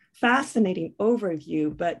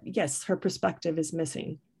overview. But yes, her perspective is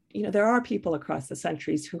missing. There are people across the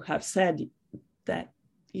centuries who have said that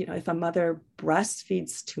if a mother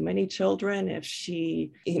breastfeeds too many children, if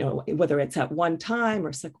she, whether it's at one time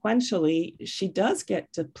or sequentially, she does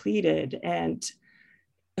get depleted, and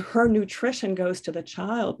her nutrition goes to the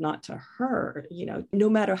child, not to her. No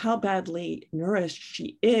matter how badly nourished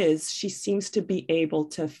she is, she seems to be able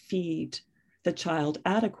to feed the child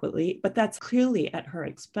adequately, but that's clearly at her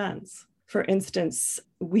expense. For instance,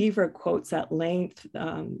 Weaver quotes at length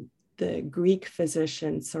the Greek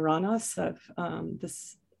physician Ceranos of the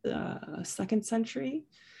 2nd century.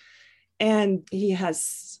 And he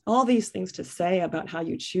has all these things to say about how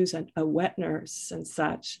you choose a wet nurse and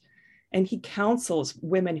such. And he counsels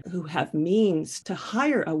women who have means to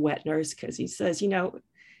hire a wet nurse, because he says,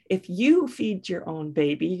 if you feed your own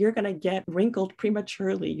baby, you're going to get wrinkled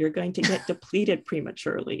prematurely. You're going to get depleted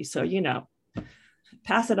prematurely. So,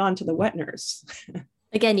 pass it on to the wet nurse.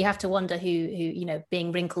 Again, you have to wonder who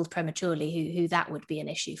being wrinkled prematurely, who that would be an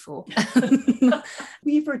issue for.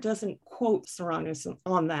 Weaver doesn't quote Ceranos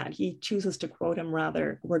on that. He chooses to quote him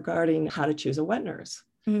rather regarding how to choose a wet nurse.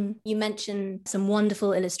 You mentioned some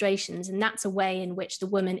wonderful illustrations, and that's a way in which the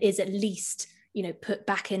woman is at least, put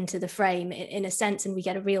back into the frame in a sense, and we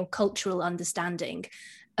get a real cultural understanding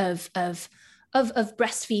of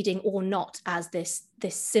breastfeeding or not as this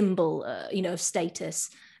symbol, of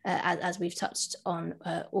status, as we've touched on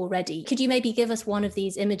already. Could you maybe give us one of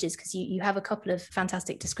these images, because you have a couple of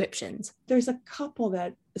fantastic descriptions? There's a couple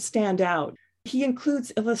that stand out. He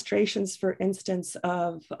includes illustrations, for instance,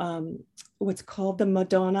 of what's called the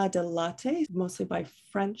Madonna de Latte, mostly by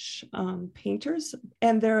French painters.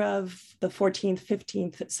 And they're of the 14th,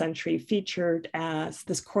 15th century, featured as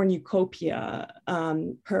this cornucopia.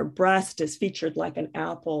 Her breast is featured like an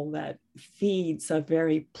apple that feeds a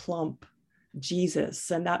very plump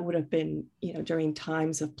Jesus. And that would have been, during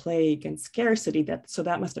times of plague and scarcity. So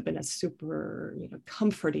that must have been a super,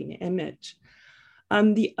 comforting image.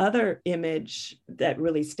 The other image that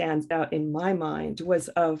really stands out in my mind was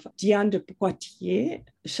of Diane de Poitiers.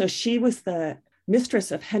 So she was the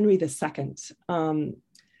mistress of Henry II, an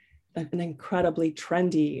incredibly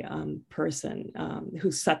trendy person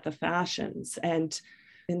who set the fashions. And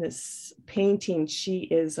in this painting, she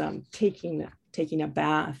is taking a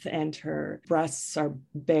bath, and her breasts are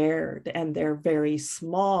bared, and they're very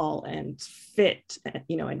small and fit,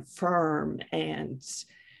 and firm, and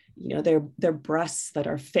they're breasts that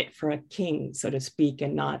are fit for a king, so to speak,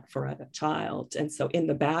 and not for a child. And so in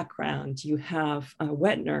the background, you have a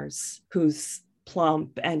wet nurse who's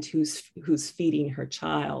plump and who's feeding her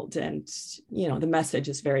child. And, the message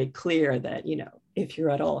is very clear that, if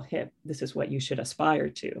you're at all hip, this is what you should aspire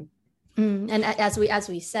to. And as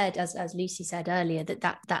we said, as Lucy said earlier,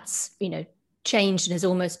 that's changed and has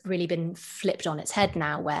almost really been flipped on its head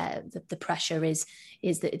now, where the pressure is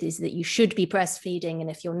that you should be breastfeeding,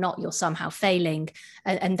 and if you're not, you're somehow failing,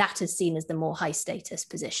 and that is seen as the more high status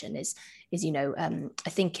position. I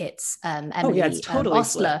think it's Emily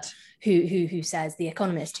Ostler who says, the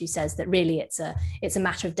economist, who says that really it's a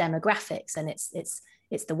matter of demographics, and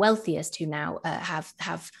it's the wealthiest who now are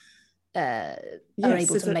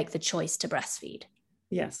able to make the choice to breastfeed.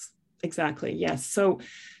 Yes. Exactly. Yes. So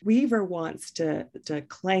Weaver wants to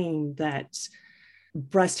claim that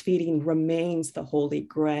breastfeeding remains the holy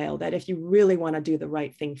grail, that if you really want to do the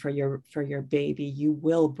right thing for your baby, you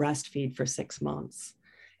will breastfeed for 6 months.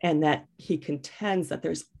 And that he contends that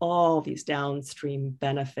there's all these downstream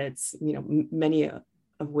benefits, many of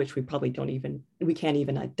which we can't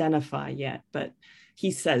even identify yet. But he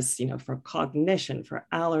says, for cognition, for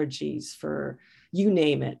allergies, for you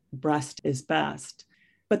name it, breast is best.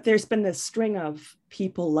 But there's been this string of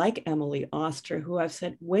people like Emily Oster who have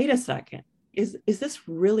said, wait a second, is this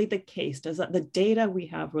really the case? Does the data we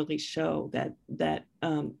have really show that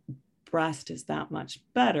breast is that much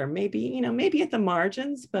better? Maybe at the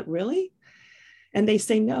margins, but really? And they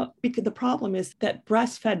say no, because the problem is that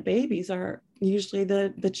breastfed babies are usually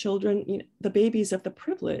the children, the babies of the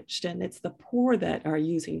privileged, and it's the poor that are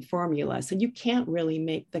using formula. So you can't really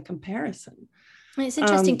make the comparison. It's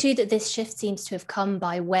interesting too that this shift seems to have come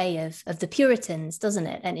by way of the Puritans, doesn't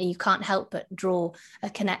it? And you can't help but draw a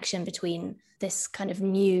connection between this kind of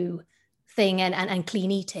new thing and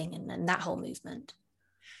clean eating and that whole movement.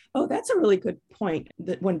 Oh, that's a really good point.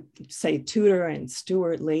 That when, say, Tudor and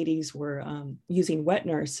Stuart ladies were using wet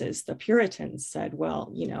nurses, the Puritans said,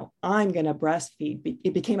 well, I'm going to breastfeed.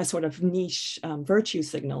 It became a sort of niche virtue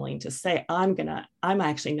signaling to say, I'm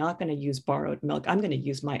actually not going to use borrowed milk. I'm going to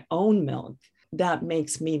use my own milk. That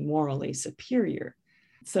makes me morally superior.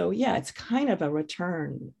 So yeah, it's kind of a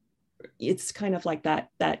return. It's kind of like that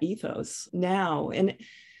ethos now. And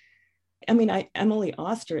I mean, Emily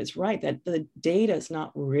Oster is right that the data is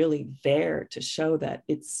not really there to show that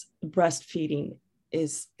it's breastfeeding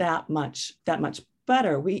is that much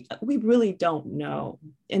better. We really don't know.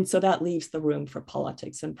 And so that leaves the room for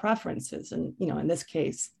politics and preferences. And, in this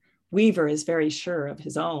case, Weaver is very sure of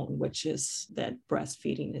his own, which is that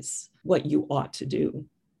breastfeeding is what you ought to do.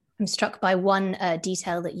 I'm struck by one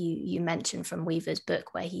detail that you mentioned from Weaver's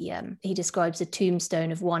book, where he describes a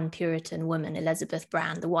tombstone of one Puritan woman, Elizabeth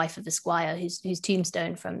Brand, the wife of a squire, whose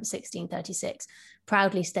tombstone from 1636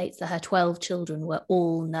 proudly states that her 12 children were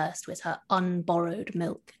all nursed with her unborrowed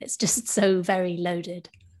milk. It's just so very loaded.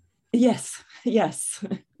 Yes.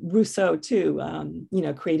 Rousseau too,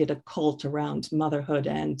 created a cult around motherhood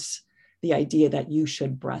and the idea that you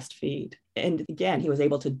should breastfeed. And again, he was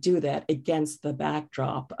able to do that against the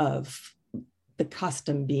backdrop of the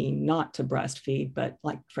custom being not to breastfeed, but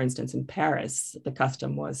like, for instance, in Paris, the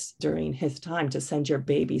custom was during his time to send your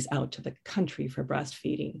babies out to the country for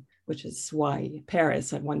breastfeeding, which is why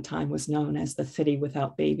Paris at one time was known as the city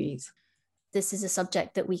without babies. This is a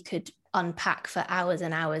subject that we could unpack for hours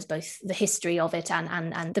and hours, both the history of it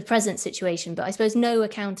and the present situation. But I suppose no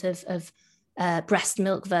account of breast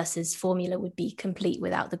milk versus formula would be complete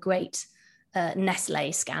without the great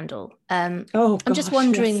Nestle scandal. I'm just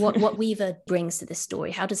wondering yes. what Weaver brings to this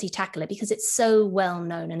story. How does he tackle it? Because it's so well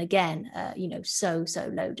known and again, so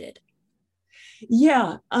loaded.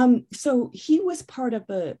 Yeah. So he was part of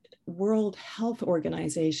the World Health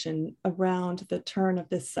Organization around the turn of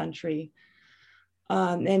this century.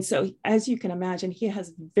 And so, as you can imagine, he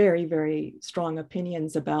has very, very strong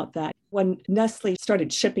opinions about that. When Nestle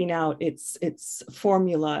started shipping out its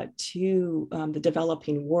formula to the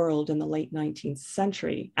developing world in the late 19th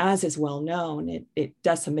century, as is well known, it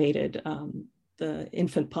decimated the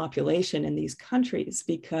infant population in these countries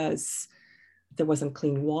because there wasn't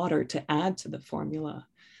clean water to add to the formula.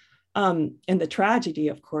 And the tragedy,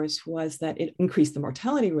 of course, was that it increased the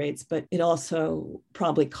mortality rates, but it also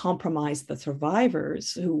probably compromised the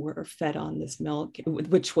survivors who were fed on this milk,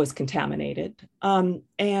 which was contaminated. And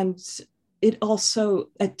it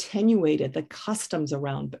also attenuated the customs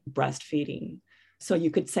around breastfeeding. So you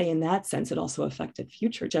could say in that sense, it also affected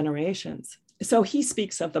future generations. So he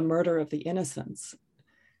speaks of the murder of the innocents.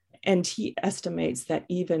 And he estimates that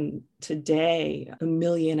even today,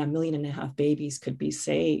 1.5 million babies could be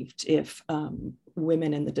saved if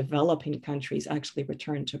women in the developing countries actually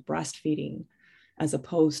return to breastfeeding as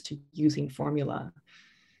opposed to using formula,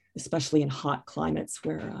 especially in hot climates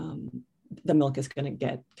where the milk is going to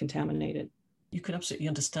get contaminated. You could absolutely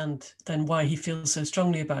understand then why he feels so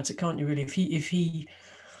strongly about it, can't you, really? If he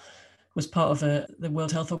was part of the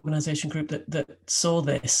World Health Organization group that saw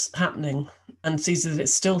this happening and sees that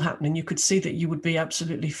it's still happening, you could see that you would be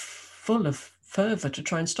absolutely full of fervor to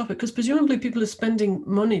try and stop it, because presumably people are spending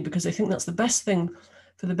money because they think that's the best thing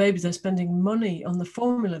for the babies. They're spending money on the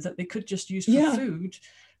formula that they could just use for food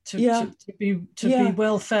to be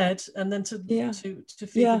well fed, and then to feed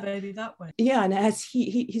the baby that way. Yeah, and as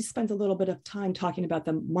he spent a little bit of time talking about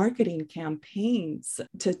the marketing campaigns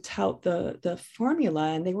to tout the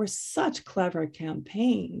formula, and they were such clever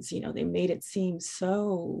campaigns. They made it seem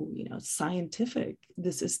so scientific.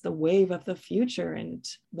 This is the wave of the future, and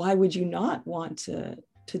why would you not want to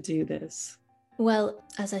do this? Well,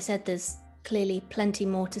 as I said, there's clearly plenty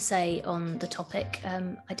more to say on the topic.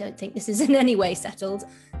 I don't think this is in any way settled.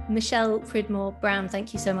 Michelle Pridmore Brown,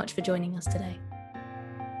 thank you so much for joining us today.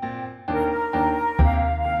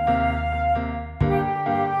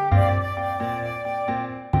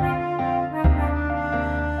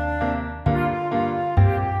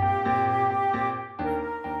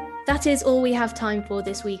 That is all we have time for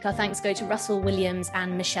this week. Our thanks go to Russell Williams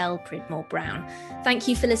and Michelle Pridmore Brown. Thank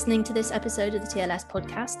you for listening to this episode of the TLS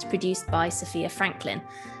podcast, produced by Sophia Franklin.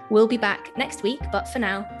 We'll be back next week, but for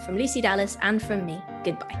now, from Lucy Dallas and from me,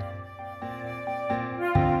 goodbye.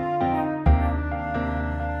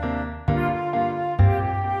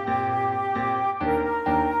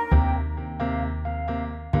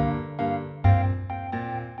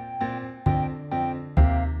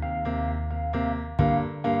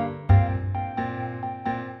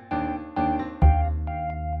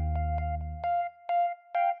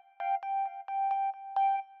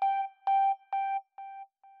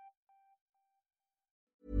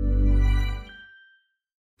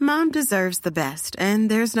 Mom deserves the best,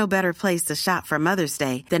 and there's no better place to shop for Mother's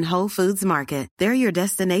Day than Whole Foods Market. They're your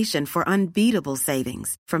destination for unbeatable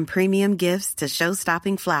savings, from premium gifts to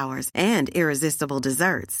show-stopping flowers and irresistible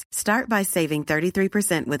desserts. Start by saving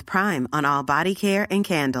 33% with Prime on all body care and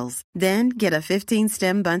candles. Then get a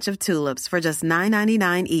 15-stem bunch of tulips for just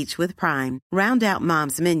 $9.99 each with Prime. Round out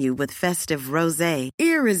Mom's menu with festive rosé,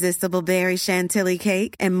 irresistible berry chantilly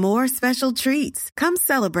cake, and more special treats. Come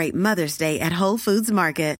celebrate Mother's Day at Whole Foods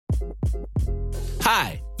Market.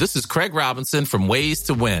 Hi, this is Craig Robinson from Ways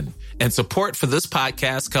to Win, and support for this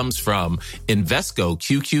podcast comes from Invesco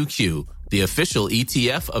QQQ, the official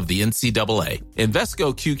ETF of the NCAA.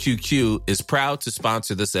 Invesco QQQ is proud to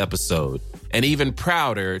sponsor this episode, and even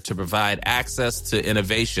prouder to provide access to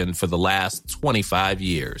innovation for the last 25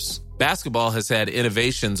 years. Basketball has had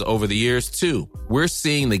innovations over the years, too. We're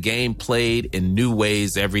seeing the game played in new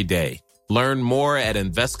ways every day. Learn more at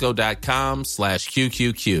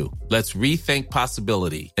Invesco.com/QQQ. Let's rethink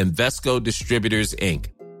possibility. Invesco Distributors, Inc.